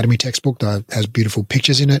beautiful anatomy textbook that has beautiful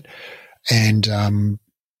pictures in it, and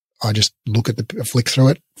I just flick through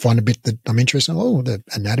it, find a bit that I'm interested in. Oh, the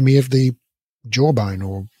anatomy of the jawbone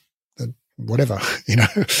or the whatever,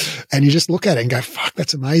 and you just look at it and go, fuck,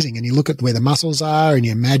 that's amazing. And you look at where the muscles are and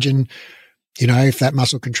you imagine, if that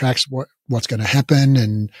muscle contracts, what's going to happen,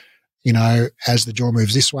 and as the jaw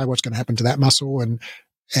moves this way, what's going to happen to that muscle, and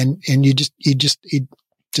you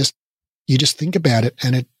just think about it,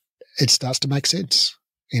 and it starts to make sense,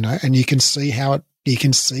 and you can see how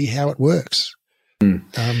it works.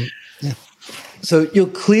 Yeah. So you're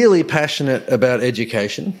clearly passionate about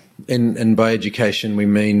education, and by education we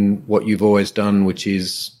mean what you've always done, which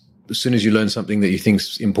is as soon as you learn something that you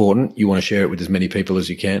think's important, you want to share it with as many people as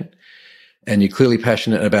you can. And you're clearly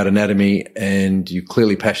passionate about anatomy, and you're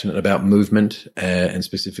clearly passionate about movement, and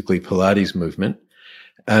specifically Pilates movement.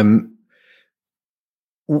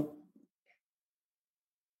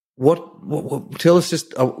 What tell us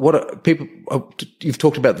just what people you've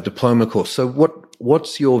talked about the diploma course. So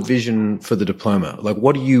what's your vision for the diploma? Like,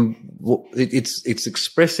 it's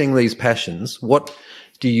expressing these passions. What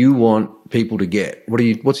do you want people to get?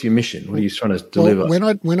 What's your mission? What are you trying to deliver?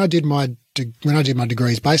 Well, when I did my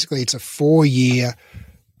degrees, basically it's a 4-year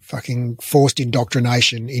fucking forced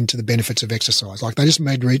indoctrination into the benefits of exercise. Like, they just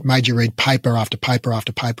made you read paper after paper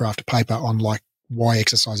after paper after paper on like why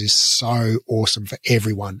exercise is so awesome for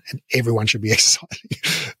everyone, and everyone should be exercising.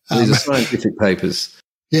 These are scientific papers.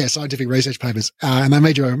 Yeah, scientific research papers. And they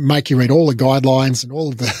make you read all the guidelines and all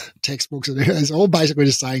of the textbooks. And it's all basically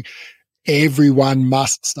just saying everyone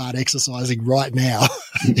must start exercising right now.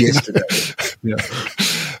 Yesterday. Yeah.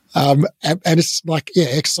 And it's like,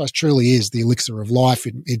 exercise truly is the elixir of life.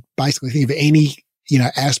 It basically, think of any,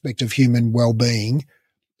 aspect of human well-being,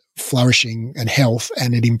 flourishing and health,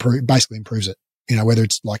 and it basically improves it. Whether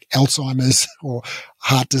it's like Alzheimer's or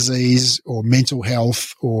heart disease or mental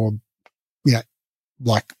health or,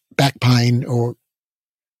 like back pain or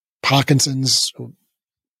Parkinson's or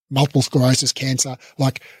multiple sclerosis, cancer.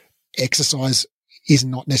 Like, exercise is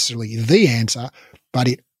not necessarily the answer, but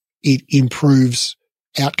it improves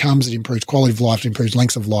outcomes, it improves quality of life, it improves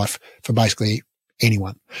length of life for basically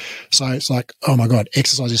anyone. So it's like, oh my God,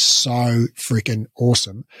 exercise is so freaking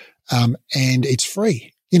awesome. And it's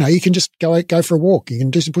free. You can just go for a walk. You can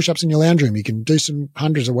do some push-ups in your lounge room. You can do some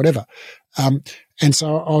hundreds or whatever. And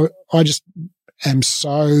so I just am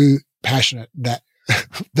so passionate that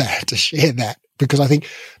to share that, because I think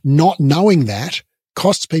not knowing that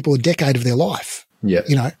costs people a decade of their life.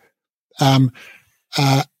 Yeah. And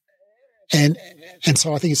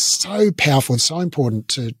so I think it's so powerful and so important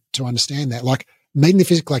to understand that. Like, meeting the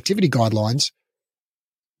physical activity guidelines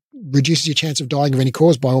reduces your chance of dying of any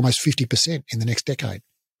cause by almost 50% in the next decade,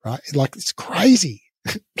 right? Like, it's crazy.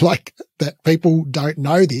 Like, that people don't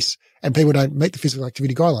know this and people don't meet the physical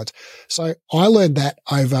activity guidelines. So I learned that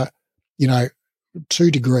over,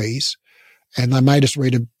 2 degrees, and they made us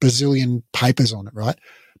read a bazillion papers on it, right?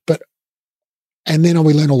 And then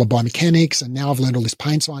we learned all the biomechanics, and now I've learned all this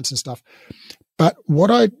pain science and stuff. But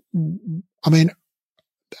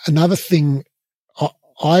another thing,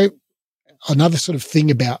 another sort of thing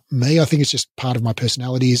about me, I think it's just part of my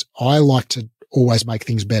personality, is I like to always make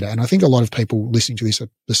things better. And I think a lot of people listening to this are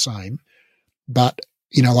the same. But,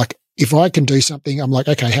 like, if I can do something, I'm like,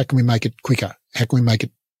 okay, how can we make it quicker? How can we make it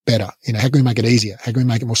better? How can we make it easier? How can we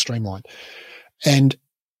make it more streamlined? And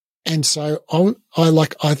so I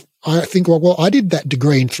think, well, I did that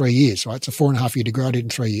degree in 3 years, right? It's a 4.5-year degree. I did in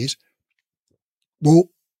 3 years. Well,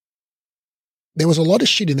 there was a lot of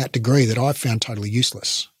shit in that degree that I found totally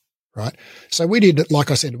useless, right? So we did,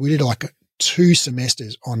 like I said, 2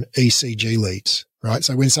 semesters on ECG leads, right?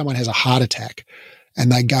 So when someone has a heart attack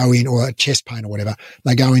and they go in, or a chest pain or whatever,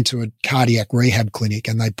 they go into a cardiac rehab clinic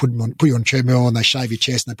and they put you on treadmill and they shave your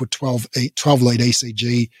chest and they put 12 lead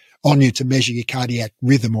ECG on you to measure your cardiac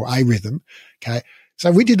rhythm or arrhythm. Okay.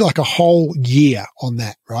 So we did like a whole year on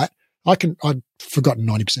that, right? I'd forgotten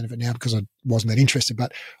 90% of it now because I wasn't that interested,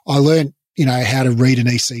 but I learned, how to read an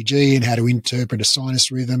ECG and how to interpret a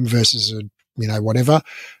sinus rhythm versus whatever.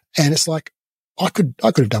 And it's like, I could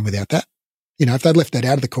have done without that. You know, if they'd left that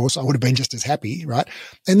out of the course, I would have been just as happy, right?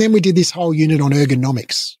 And then we did this whole unit on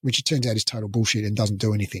ergonomics, which it turns out is total bullshit and doesn't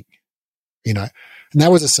do anything, you know. And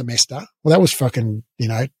that was a semester. Well, that was fucking, you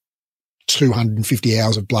know, 250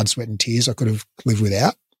 hours of blood, sweat and tears I could have lived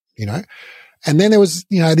without, you know. And then there was,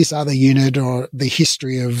 you know, this other unit, or the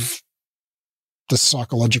history of the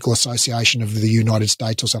Psychological Association of the United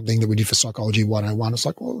States or something that we did for Psychology 101. It's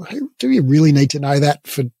like, well, do you really need to know that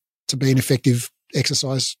to be an effective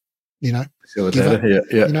exercise, you know? Yeah.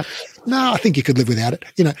 You know? No, I think you could live without it,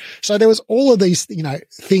 you know. So there was all of these, you know,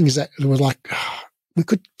 things that were like, we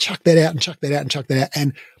could chuck that out and chuck that out and chuck that out.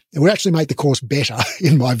 And it would actually make the course better,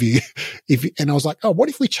 in my view. And I was like, oh, what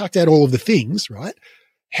if we chucked out all of the things, right?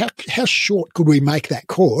 How short could we make that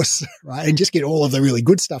course, right? And just get all of the really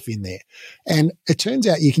good stuff in there. And it turns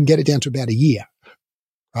out you can get it down to about a year,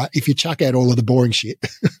 right? If you chuck out all of the boring shit.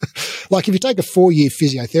 Like if you take a 4-year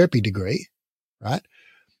physiotherapy degree, right?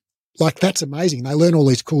 Like that's amazing. They learn all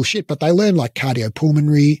these cool shit, but they learn like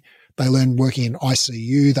cardiopulmonary, they learn working in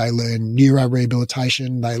ICU, they learn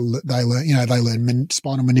neurorehabilitation, they learn, you know, they learn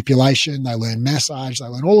spinal manipulation, they learn massage, they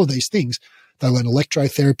learn all of these things. They learn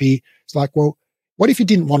electrotherapy. It's like, well, what if you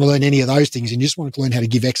didn't want to learn any of those things and you just wanted to learn how to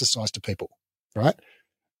give exercise to people, right?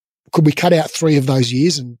 Could we cut out 3 of those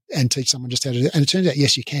years and teach someone just how to do it? And it turns out,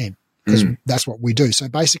 yes, you can, because that's what we do. So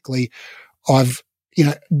basically I've, you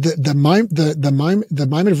know, the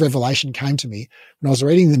moment of revelation came to me when I was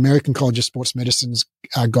reading the American College of Sports Medicine's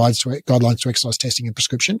guidelines to exercise testing and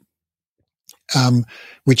prescription,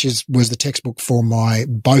 which was the textbook for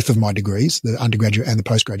both of my degrees, the undergraduate and the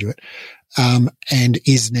postgraduate, and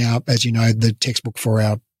is now, as you know, the textbook for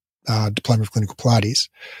our diploma of clinical Pilates.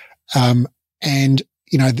 And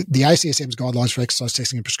you know, the ACSM's guidelines for exercise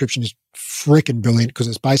testing and prescription is freaking brilliant, because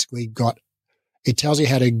it's basically it tells you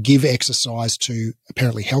how to give exercise to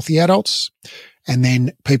apparently healthy adults and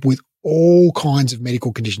then people with all kinds of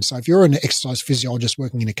medical conditions. So if you're an exercise physiologist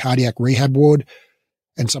working in a cardiac rehab ward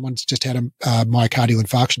and someone's just had a myocardial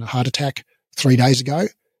infarction, a heart attack 3 days ago,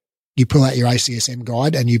 you pull out your ACSM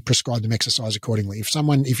guide and you prescribe them exercise accordingly.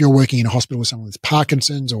 If you're working in a hospital with someone with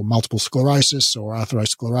Parkinson's or multiple sclerosis or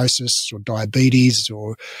atherosclerosis or diabetes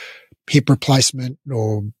or hip replacement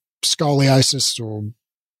or scoliosis or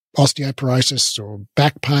osteoporosis or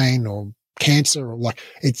back pain or cancer, or like,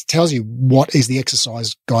 it tells you what is the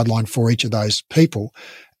exercise guideline for each of those people.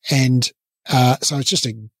 And so it's just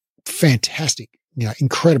a fantastic, you know,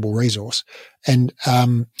 incredible resource. And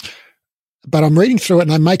but I'm reading through it,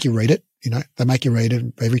 and they make you read it. You know, they make you read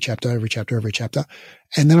it every chapter.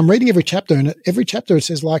 And then I'm reading every chapter, and every chapter it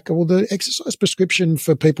says like, well, the exercise prescription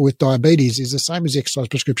for people with diabetes is the same as the exercise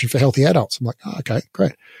prescription for healthy adults. I'm like, oh, okay,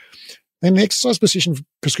 great. And the exercise prescription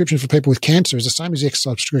for people with cancer is the same as the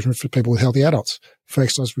exercise prescription for people with healthy adults, for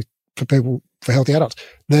healthy adults.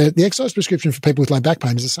 The exercise prescription for people with low back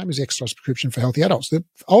pain is the same as the exercise prescription for healthy adults. The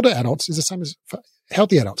older adults is the same as for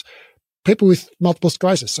healthy adults. People with multiple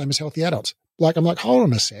sclerosis, same as healthy adults. Like, I'm like, hold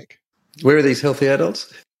on a sec. Where are these healthy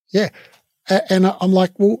adults? Yeah. And I'm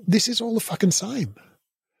like, well, this is all the fucking same.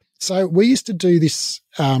 So we used to do this,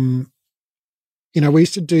 I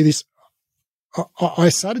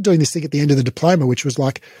started doing this thing at the end of the diploma, which was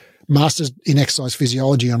like Masters in Exercise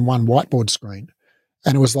Physiology on one whiteboard screen.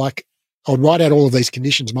 And it was like, I would write out all of these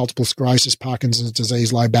conditions: multiple sclerosis, Parkinson's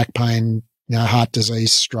disease, low back pain, you know, heart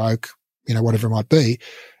disease, stroke, you know, whatever it might be.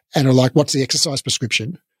 And it was like, what's the exercise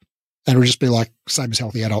prescription? And it would just be like, same as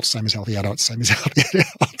healthy adults, same as healthy adults, same as healthy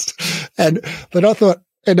adults. But I thought,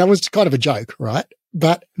 and that was kind of a joke, right?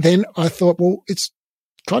 But then I thought, well, it's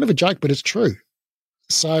kind of a joke, but it's true.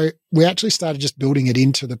 So we actually started just building it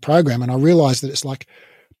into the program, and I realized that it's like,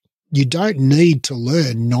 you don't need to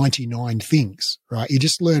learn 99 things, right? You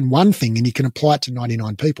just learn one thing and you can apply it to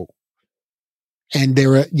 99 people. And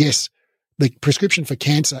the prescription for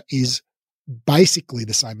cancer is basically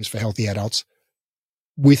the same as for healthy adults,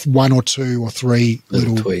 with 1 or 2 or 3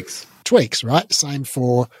 little tweaks, right? Same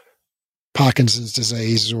for Parkinson's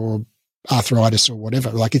disease or arthritis or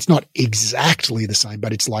whatever. Like, it's not exactly the same,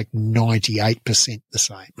 but it's like 98% the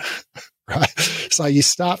same, right? So you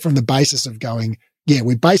start from the basis of going, yeah,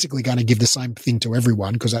 we're basically going to give the same thing to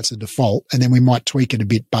everyone because that's the default, and then we might tweak it a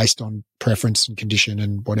bit based on preference and condition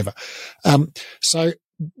and whatever. So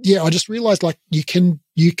yeah, I just realized like you can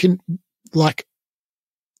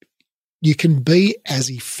be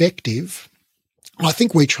as effective. I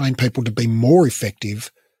think we train people to be more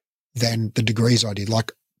effective than the degrees I did.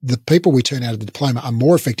 Like, the people we turn out of the diploma are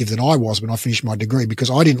more effective than I was when I finished my degree,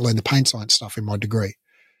 because I didn't learn the pain science stuff in my degree.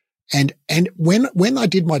 And when I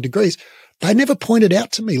did my degrees, they never pointed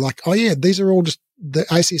out to me like, oh yeah, these are all just the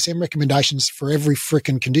ACSM recommendations for every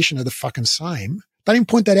frickin' condition are the fucking same. They didn't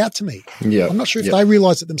point that out to me. Yeah. I'm not sure if they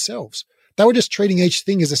realized it themselves. They were just treating each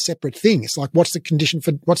thing as a separate thing. It's like, what's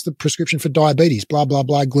the prescription for diabetes? Blah, blah,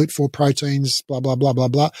 blah, GLUT4 proteins, blah, blah, blah, blah,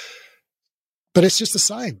 blah. But it's just the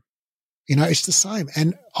same. It's the same.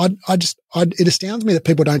 And it astounds me that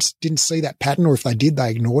people didn't see that pattern, or if they did,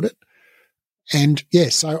 they ignored it. And yeah,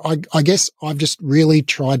 so I guess I've just really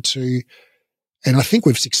tried to, and I think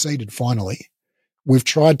we've succeeded finally. We've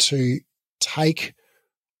tried to take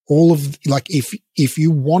all of, like, if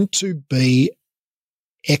you want to be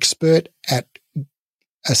expert at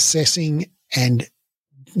assessing and,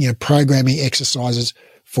 programming exercises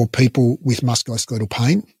for people with musculoskeletal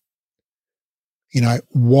pain,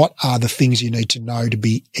 what are the things you need to know to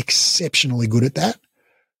be exceptionally good at that,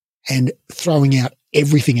 and throwing out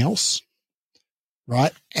everything else,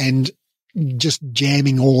 right? And just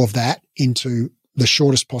jamming all of that into the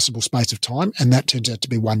shortest possible space of time. And that turns out to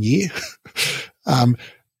be 1 year.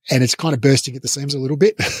 And it's kind of bursting at the seams a little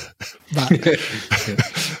bit, but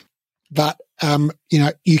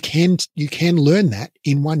you can learn that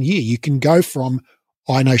in 1 year. You can go from,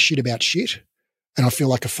 I know shit about shit and I feel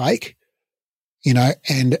like a fake, and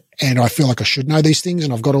I feel like I should know these things,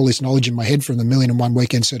 and I've got all this knowledge in my head from the 1,000,001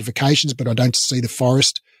 weekend certifications, but I don't see the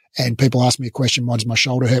forest. And people ask me a question, why does my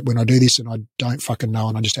shoulder hurt when I do this? And I don't fucking know,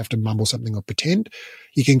 and I just have to mumble something or pretend.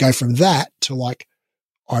 You can go from that to, like,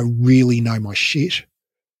 I really know my shit,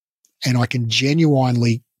 and I can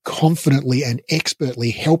genuinely, confidently and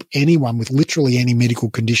expertly help anyone with literally any medical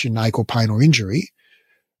condition, ache or pain or injury,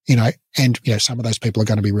 and some of those people are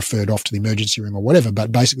going to be referred off to the emergency room or whatever.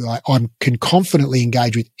 But basically, I can confidently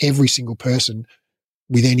engage with every single person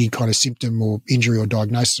with any kind of symptom or injury or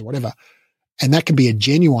diagnosis or whatever. And that can be a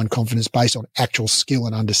genuine confidence based on actual skill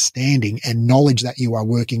and understanding and knowledge that you are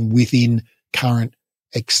working within current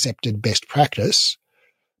accepted best practice.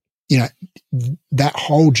 That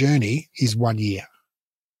whole journey is 1 year,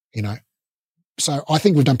 So I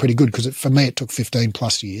think we've done pretty good, because for me, it took 15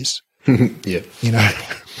 plus years. Yeah.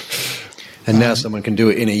 And now someone can do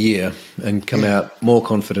it in a year and come out more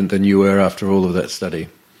confident than you were after all of that study.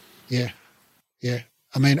 Yeah. Yeah.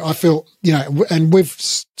 I mean, I feel, and we've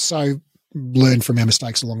so learned from our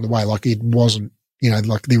mistakes along the way. Like, it wasn't,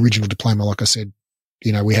 like the original diploma, like I said,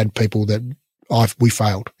 we had people that we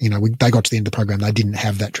failed, they got to the end of the program. They didn't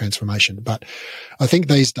have that transformation. But I think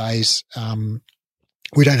these days,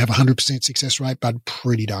 we don't have 100% success rate, but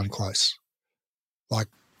pretty darn close. Like,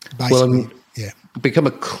 basically, become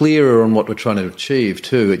clearer on what we're trying to achieve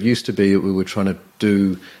too. It used to be that we were trying to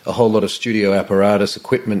do a whole lot of studio apparatus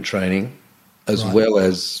equipment training as well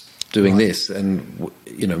as doing this. And,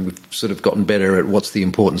 we've sort of gotten better at what's the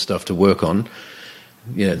important stuff to work on,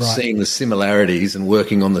 seeing the similarities and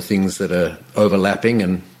working on the things that are overlapping.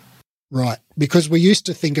 And right. Because we used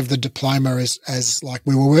to think of the diploma as like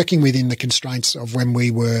we were working within the constraints of when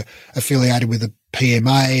we were affiliated with the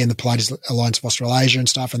PMA and the Pilates Alliance of Australasia and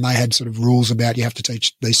stuff, and they had sort of rules about you have to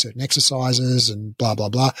teach these certain exercises and blah, blah,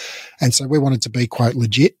 blah. And so we wanted to be, quote,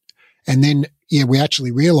 legit. And then, we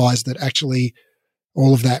actually realized that actually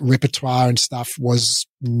all of that repertoire and stuff was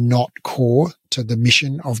not core to the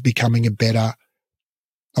mission of becoming an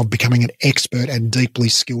expert and deeply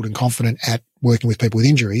skilled and confident at working with people with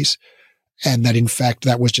injuries. And that, in fact,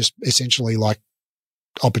 that was just essentially like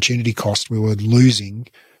opportunity cost we were losing,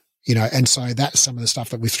 and so that's some of the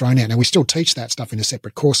stuff that we've thrown out. Now, we still teach that stuff in a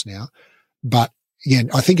separate course now, but again,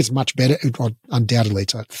 I think it's much better. Undoubtedly,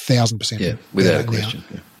 it's 1,000%. Yeah, without a question.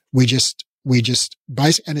 Yeah. We just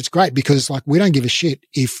and it's great because, like, we don't give a shit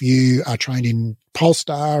if you are trained in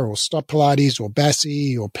Polestar or Stop Pilates or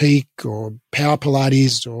Bassi or Peak or Power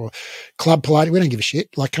Pilates or Club Pilates. We don't give a shit.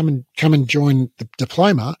 Like, come and join the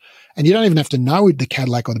diploma, and you don't even have to know the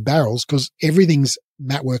Cadillac or the barrels, because everything's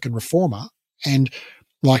mat work and reformer. And,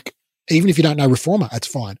 like, even if you don't know reformer, that's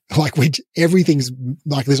fine. Like, everything's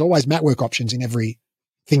like, there's always mat work options in every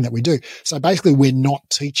thing that we do. So basically, we're not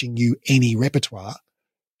teaching you any repertoire.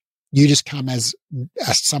 You just come as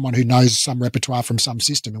someone who knows some repertoire from some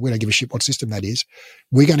system, and we don't give a shit what system that is.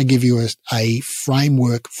 We're going to give you a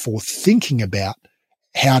framework for thinking about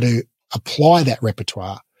how to apply that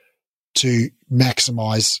repertoire to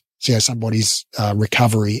maximize somebody's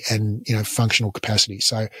recovery and functional capacity.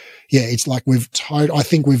 So it's like I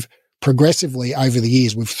think we've progressively over the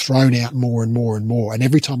years we've thrown out more and more and more, and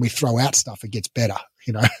every time we throw out stuff, it gets better.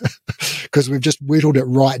 Because we've just whittled it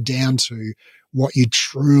right down to what you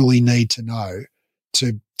truly need to know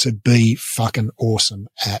to be fucking awesome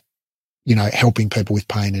at, helping people with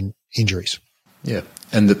pain and injuries. Yeah.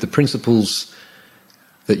 And that the principles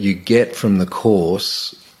that you get from the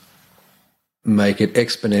course make it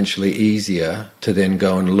exponentially easier to then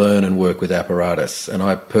go and learn and work with apparatus. And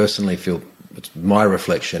I personally feel, it's my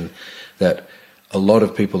reflection, that a lot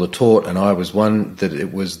of people are taught, and I was one, that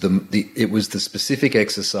it was the specific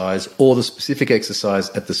exercise, or the specific exercise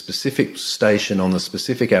at the specific station on the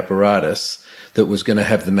specific apparatus that was going to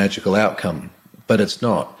have the magical outcome, but it's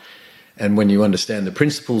not. And when you understand the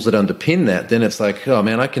principles that underpin that, then it's like, oh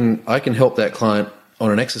man, I can help that client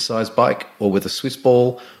on an exercise bike, or with a Swiss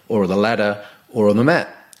ball, or the ladder, or on the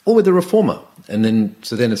mat, or with the reformer. And then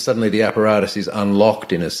it's suddenly the apparatus is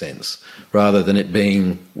unlocked in a sense, rather than it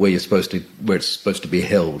being where it's supposed to be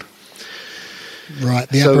held. Right.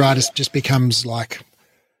 The apparatus just becomes like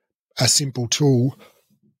a simple tool,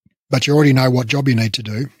 but you already know what job you need to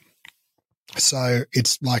do. So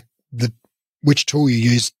it's like which tool you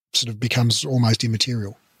use sort of becomes almost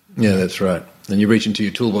immaterial. Yeah, that's right. And you reach into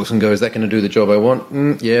your toolbox and go, is that going to do the job I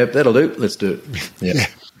want? Yeah, that'll do. Let's do it. Yeah.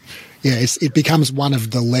 Yeah, it becomes one of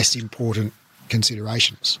the less important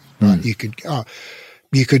considerations. Right? You could.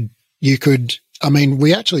 I mean,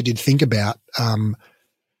 we actually did think about, opening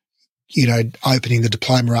the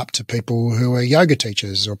diploma up to people who are yoga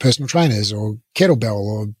teachers or personal trainers or kettlebell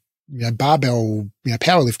or barbell,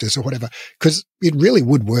 powerlifters or whatever, because it really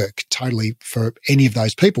would work totally for any of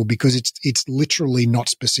those people, because it's literally not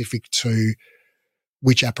specific to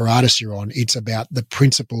which apparatus you're on. It's about the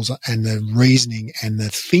principles and the reasoning and the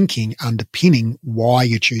thinking underpinning why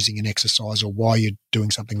you're choosing an exercise or why you're doing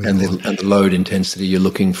something with it. And the load intensity you're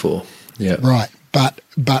looking for. Yeah. Right. But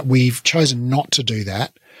we've chosen not to do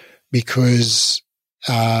that because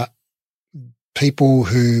people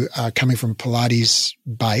who are coming from Pilates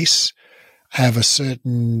base have a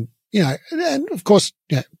certain, and of course,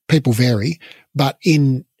 people vary, but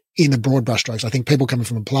in the broad brushstrokes, I think people coming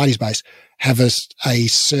from a Pilates base have a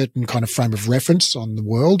certain kind of frame of reference on the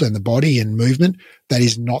world and the body and movement that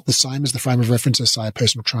is not the same as the frame of reference as, say, a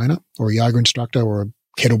personal trainer or a yoga instructor or a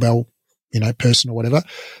kettlebell, person or whatever.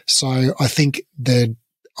 So I think that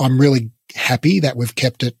I'm really happy that we've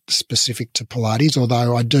kept it specific to Pilates,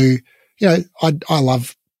 although I do, I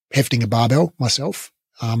love hefting a barbell myself.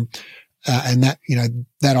 And that,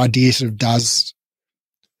 that idea sort of does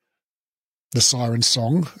the siren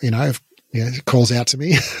song, it calls out to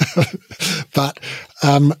me. But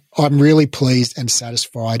I'm really pleased and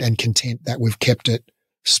satisfied and content that we've kept it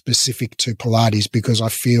specific to Pilates, because I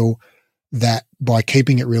feel that by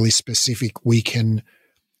keeping it really specific, we can,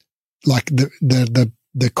 like,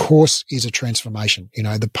 the course is a transformation.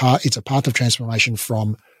 It's a path of transformation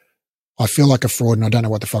from I feel like a fraud and I don't know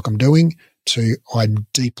what the fuck I'm doing to I'm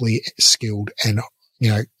deeply skilled and,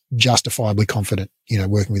 justifiably confident,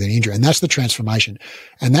 working with an injury. And that's the transformation.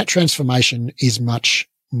 And that transformation is much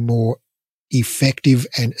more effective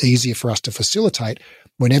and easier for us to facilitate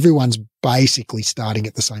when everyone's basically starting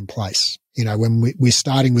at the same place. When we're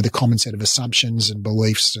starting with a common set of assumptions and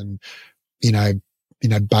beliefs and,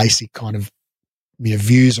 basic kind of,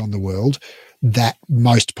 views on the world that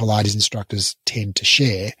most Pilates instructors tend to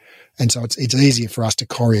share. And so it's easier for us to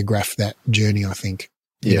choreograph that journey, I think,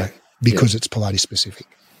 because it's Pilates specific.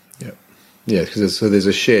 Yeah. Yeah. Because there's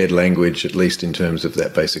a shared language, at least in terms of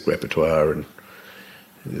that basic repertoire. And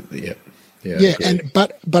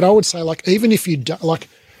but I would say, like, even if you don't, like,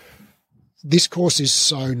 this course is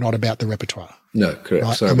so not about the repertoire. No, correct.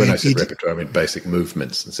 Right? So when I say repertoire, I mean basic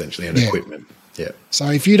movements essentially and equipment. Yeah. So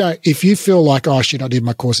if you feel like, oh shit, I did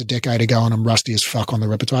my course a decade ago and I'm rusty as fuck on the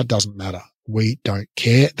repertoire, it doesn't matter. We don't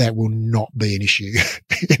care. That will not be an issue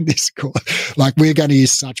in this course. Like, we're going to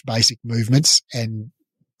use such basic movements and,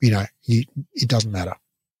 it doesn't matter.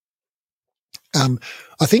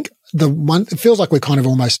 I think it feels like we're kind of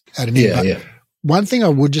almost at an end, but one thing I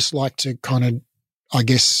would just like to kind of, I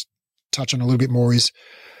guess, touch on a little bit more is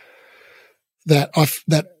that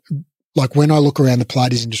like, when I look around the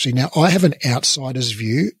Pilates industry now, I have an outsider's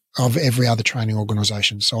view of every other training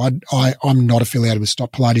organization. So I'm not affiliated with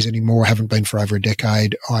Stop Pilates anymore. I haven't been for over a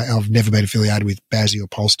decade. I've never been affiliated with BASI or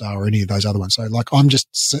Polestar or any of those other ones. So, like, I'm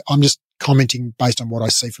just commenting based on what I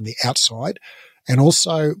see from the outside, and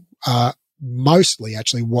also mostly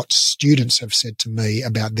actually what students have said to me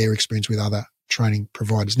about their experience with other training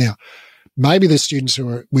providers. Now, maybe the students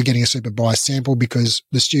we're getting a super biased sample, because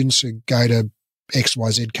the students who go to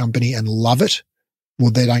XYZ company and love it,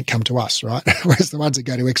 well, they don't come to us, right? Whereas the ones that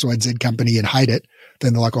go to XYZ company and hate it,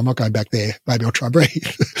 then they're like, I'm not going back there. Maybe I'll try breathe.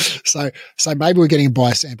 So maybe we're getting a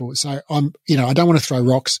biased sample. So I don't want to throw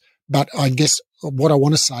rocks, but I guess what I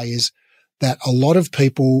want to say is that a lot of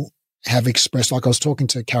people have expressed, like I was talking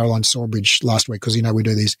to Caroline Sawbridge last week, because, we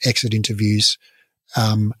do these exit interviews.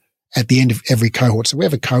 And at the end of every cohort. So we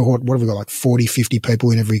have a cohort, what have we got, like 40, 50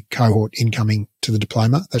 people in every cohort incoming to the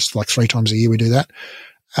diploma. That's like 3 times a year we do that.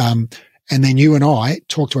 And then you and I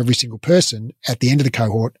talk to every single person at the end of the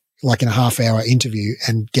cohort, like in a half-hour interview,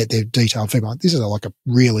 and get their detailed feedback. This is like a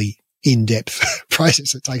really in-depth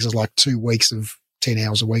process. It takes us like 2 weeks of 10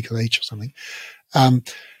 hours a week each or something.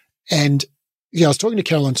 And yeah, I was talking to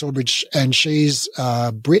Caroline Sawbridge, and she's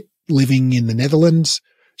Brit living in the Netherlands.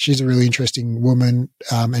 She's a really interesting woman,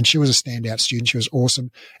 and she was a standout student. She was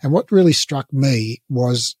awesome. And what really struck me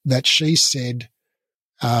was that she said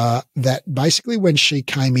that basically when she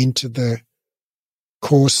came into the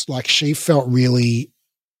course, like she felt really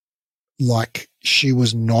like she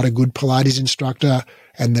was not a good Pilates instructor,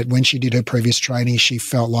 and that when she did her previous training, she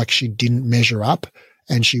felt like she didn't measure up,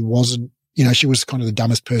 and she wasn't, she was kind of the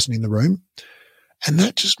dumbest person in the room. And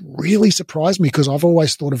that just really surprised me, because I've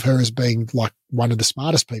always thought of her as being like one of the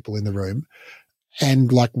smartest people in the room,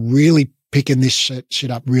 and like really picking this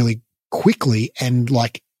shit up really quickly, and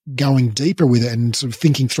like going deeper with it, and sort of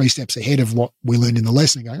thinking 3 steps ahead of what we learned in the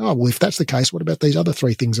lesson, and going, oh, well, if that's the case, what about these other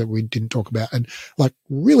 3 things that we didn't talk about? And like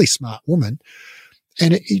really smart woman.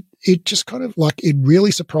 And it just kind of like, it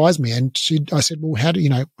really surprised me. And I said, well, how do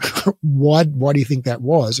why do you think that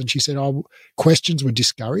was? And she said, oh, questions were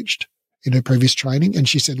discouraged in her previous training. And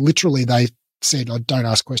she said, literally, they said, oh, don't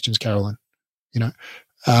ask questions, Caroline,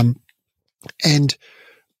 and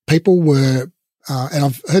people were, and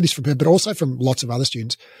I've heard this from her, but also from lots of other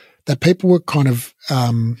students, that people were kind of,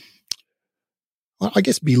 I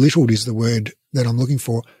guess belittled is the word that I'm looking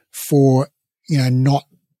for, not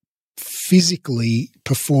physically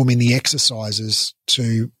performing the exercises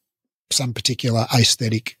to some particular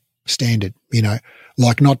aesthetic standard,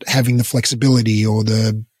 like not having the flexibility or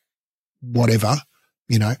the whatever,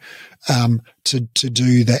 to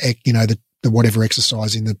do the whatever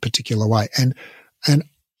exercise in the particular way. And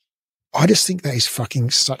I just think that is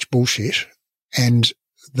fucking such bullshit. And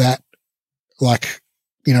that, like,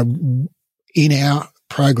 in our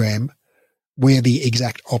program, we're the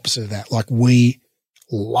exact opposite of that. Like, we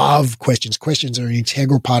love questions. Questions are an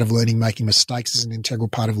integral part of learning. Making mistakes is an integral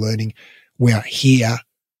part of learning. We are here,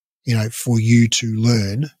 for you to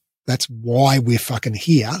learn. That's why we're fucking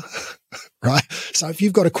here, right? So if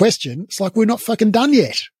you've got a question, it's like, we're not fucking done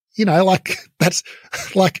yet. Like that's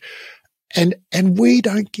like, and we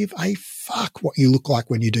don't give a fuck what you look like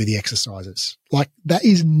when you do the exercises. Like, that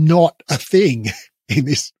is not a thing in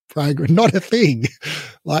this program, not a thing.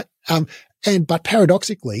 Like, but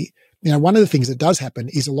paradoxically, one of the things that does happen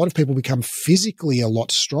is a lot of people become physically a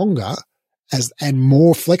lot stronger and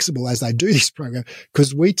more flexible as they do this program,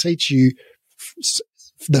 because we teach you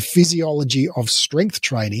the physiology of strength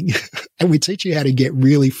training, and we teach you how to get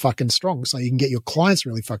really fucking strong so you can get your clients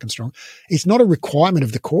really fucking strong. It's not a requirement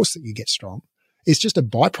of the course that you get strong. It's just a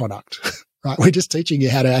byproduct, right? We're just teaching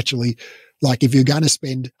you how to actually, like, if you're going to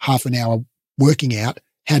spend half an hour working out,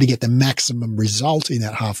 how to get the maximum result in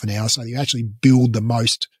that half an hour so you actually build the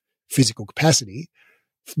most physical capacity.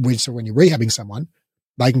 So when you're rehabbing someone,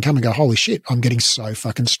 they can come and go, holy shit, I'm getting so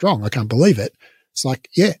fucking strong. I can't believe it. It's like,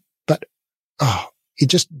 yeah, but, it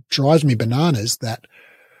just drives me bananas that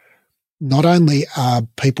not only are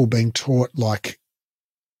people being taught like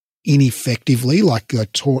ineffectively, like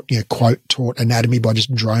taught anatomy by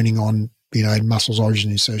just droning on, muscles, origin,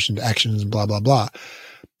 insertion, actions, and blah, blah, blah.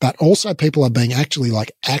 But also people are being actually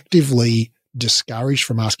like actively discouraged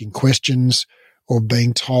from asking questions, or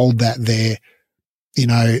being told that they're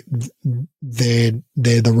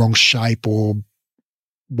the wrong shape or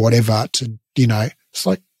whatever to, it's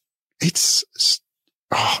like,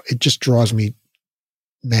 it just drives me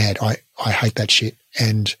mad. I hate that shit.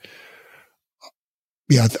 And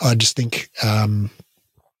yeah, I just think,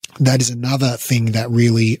 that is another thing that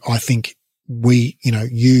really, I think we,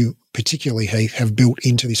 you particularly, Heath, have built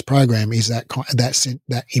into this program, is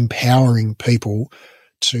that empowering people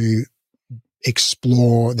to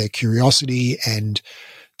explore their curiosity and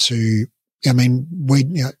to, we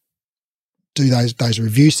do those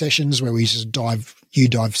review sessions where we just dive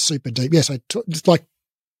super deep. Yes, just like,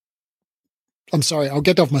 I'm sorry, I'll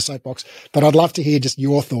get off my soapbox, but I'd love to hear just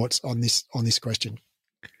your thoughts on this question.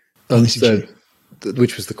 So,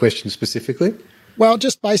 which was the question specifically? Well,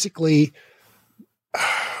 just basically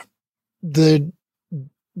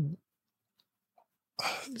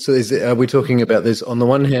So are we talking about this? On the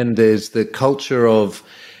one hand, there's the culture of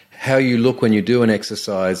how you look when you do an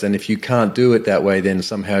exercise, and if you can't do it that way, then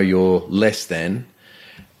somehow you're less than,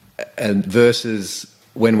 and versus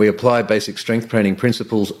when we apply basic strength training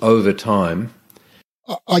principles over time.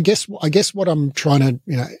 I guess what I'm trying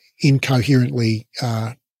to, incoherently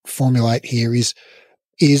formulate here is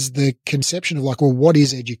is the conception of like, well, what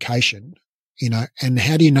is education, and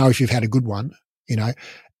how do you know if you've had a good one,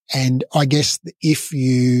 and I guess if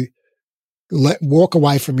you walk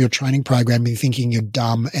away from your training program and thinking you're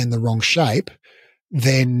dumb and the wrong shape,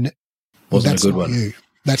 then that's not you.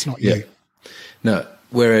 That's not you. No.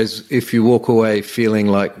 Whereas if you walk away feeling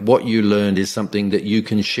like what you learned is something that you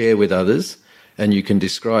can share with others and you can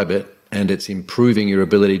describe it and it's improving your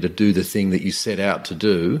ability to do the thing that you set out to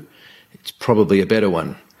do, it's probably a better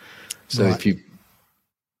one. So right.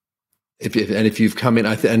 if you've come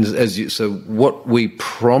in, so what we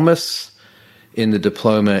promise in the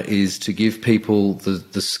diploma is to give people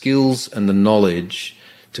the skills and the knowledge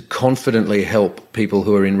to confidently help people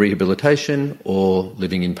who are in rehabilitation or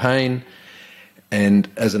living in pain. And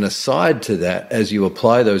as an aside to that, as you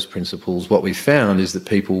apply those principles, what we found is that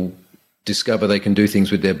people discover they can do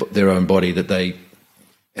things with their own body that they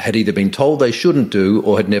had either been told they shouldn't do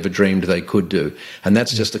or had never dreamed they could do. And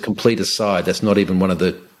that's just a complete aside. That's not even one of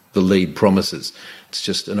the lead promises. It's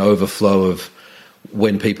just an overflow of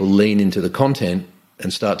when people lean into the content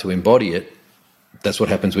and start to embody it, that's what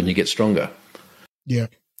happens when you get stronger. Yeah.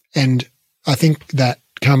 And I think that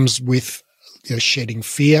comes with shedding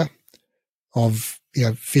fear of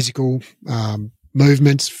physical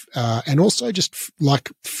movements, and also just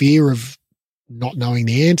like fear of not knowing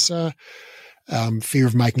the answer, fear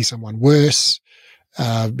of making someone worse,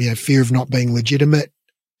 fear of not being legitimate.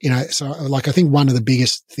 So like I think one of the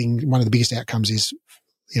biggest outcomes is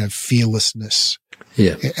fearlessness.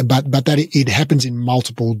 Yeah. But that it happens in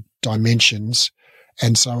multiple dimensions,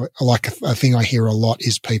 and so like a thing I hear a lot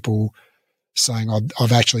is people saying,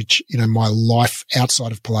 I've actually, my life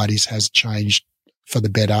outside of Pilates has changed for the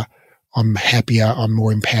better. I'm happier. I'm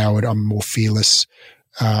more empowered. I'm more fearless.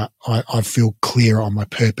 I feel clearer on my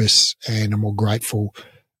purpose and I'm more grateful.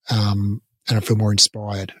 And I feel more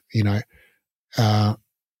inspired,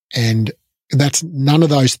 and that's none of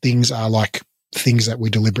those things are like things that we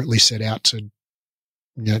deliberately set out to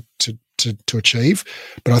achieve.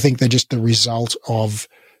 But I think they're just the result of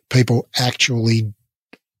people actually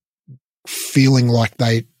feeling like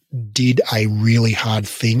they did a really hard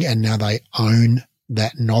thing and now they own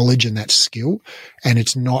that knowledge and that skill. And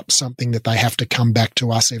it's not something that they have to come back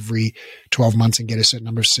to us every 12 months and get a certain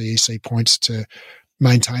number of CEC points to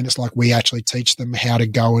maintain. It's like we actually teach them how to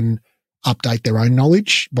go and update their own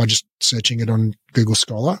knowledge by just searching it on Google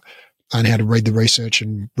Scholar, and how to read the research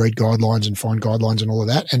and read guidelines and find guidelines and all of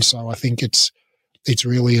that. And so I think it's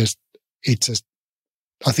really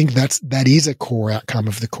I think that is a core outcome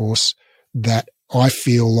of the course that I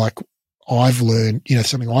feel like I've learned,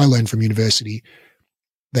 something I learned from university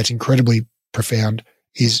that's incredibly profound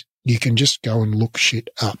is you can just go and look shit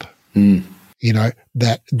up.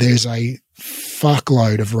 That there's a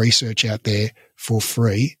fuckload of research out there for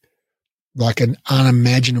free, like an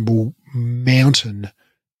unimaginable mountain,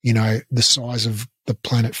 the size of the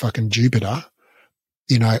planet fucking Jupiter,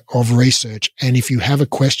 of research. And if you have a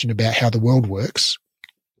question about how the world works,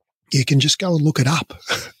 you can just go and look it up.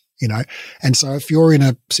 And so if you're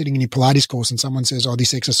sitting in your Pilates course and someone says, oh,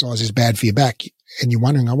 this exercise is bad for your back, and you're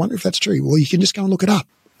wondering, I wonder if that's true. Well, you can just go and look it up.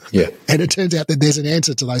 Yeah. And it turns out that there's an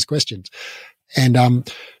answer to those questions. And,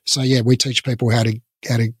 we teach people how to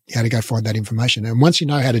go find that information. And once you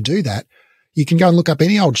know how to do that, you can go and look up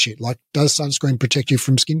any old shit, like does sunscreen protect you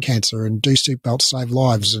from skin cancer, and do seatbelts save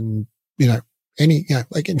lives, and,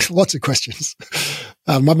 lots of questions.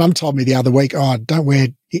 My mum told me the other week, don't wear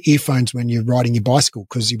your earphones when you're riding your bicycle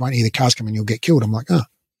because you won't hear the cars coming, you'll get killed. I'm like,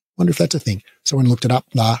 wonder if that's a thing. So when I looked it up,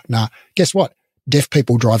 nah. Guess what? Deaf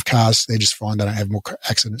people drive cars. They're just fine. They don't have more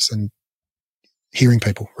accidents than hearing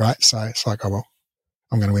people, right? So it's like, oh, well,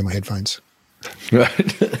 I'm going to wear my headphones.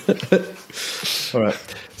 Right. All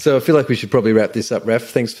right. So I feel like we should probably wrap this up, Raf.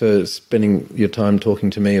 Thanks for spending your time talking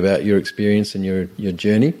to me about your experience and your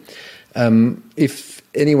journey. If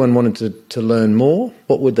anyone wanted to learn more,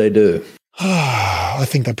 what would they do? I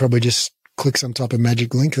think they'd probably just click some type of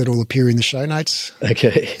magic link that will appear in the show notes.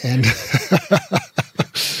 Okay. And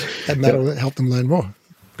that'll help them learn more.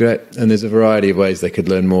 Great. And there's a variety of ways they could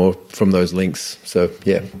learn more from those links. So,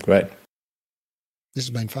 yeah, great. This has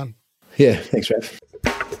been fun. Yeah, thanks, Raf.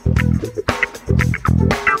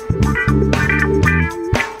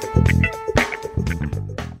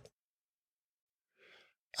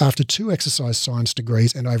 After 2 exercise science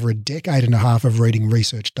degrees and over a decade and a half of reading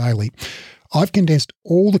research daily, I've condensed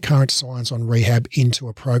all the current science on rehab into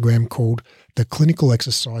a program called the Clinical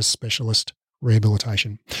Exercise Specialist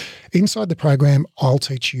Rehabilitation. Inside the program, I'll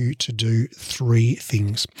teach you to do 3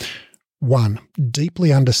 things. 1,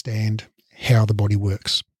 deeply understand how the body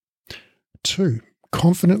works. 2,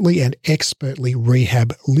 confidently and expertly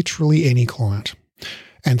rehab literally any client.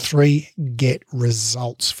 And 3, get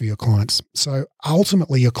results for your clients. So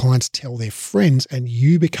ultimately, your clients tell their friends and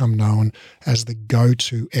you become known as the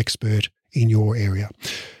go-to expert in your area.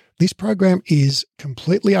 This program is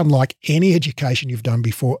completely unlike any education you've done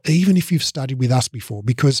before, even if you've studied with us before,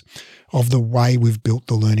 because of the way we've built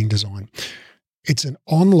the learning design. It's an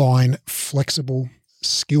online, flexible,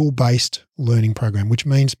 skill-based learning program, which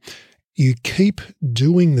means you keep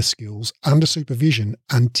doing the skills under supervision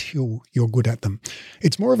until you're good at them.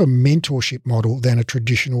 It's more of a mentorship model than a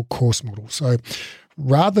traditional course model. So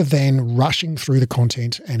rather than rushing through the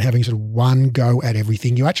content and having sort of one go at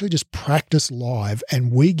everything, you actually just practice live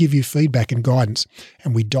and we give you feedback and guidance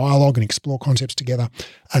and we dialogue and explore concepts together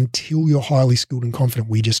until you're highly skilled and confident.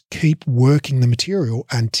 We just keep working the material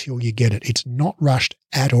until you get it. It's not rushed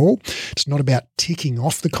at all. It's not about ticking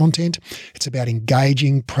off the content. It's about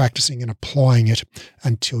engaging, practicing, and applying it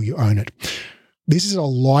until you own it. This is a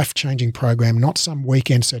life-changing program, not some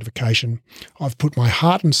weekend certification. I've put my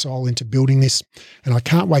heart and soul into building this, and I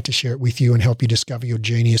can't wait to share it with you and help you discover your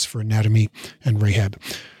genius for anatomy and rehab.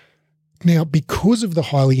 Now, because of the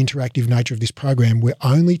highly interactive nature of this program, we're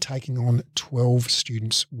only taking on 12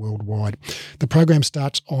 students worldwide. The program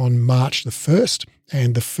starts on March the 1st,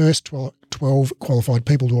 and the first 12 qualified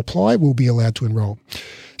people to apply will be allowed to enroll.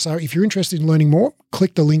 So if you're interested in learning more,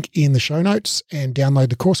 click the link in the show notes and download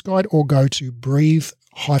the course guide, or go to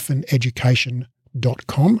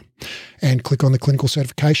breathe-education.com and click on the clinical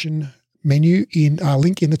certification menu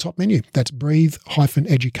link in the top menu. That's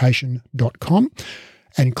breathe-education.com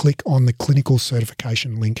and click on the clinical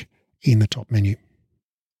certification link in the top menu.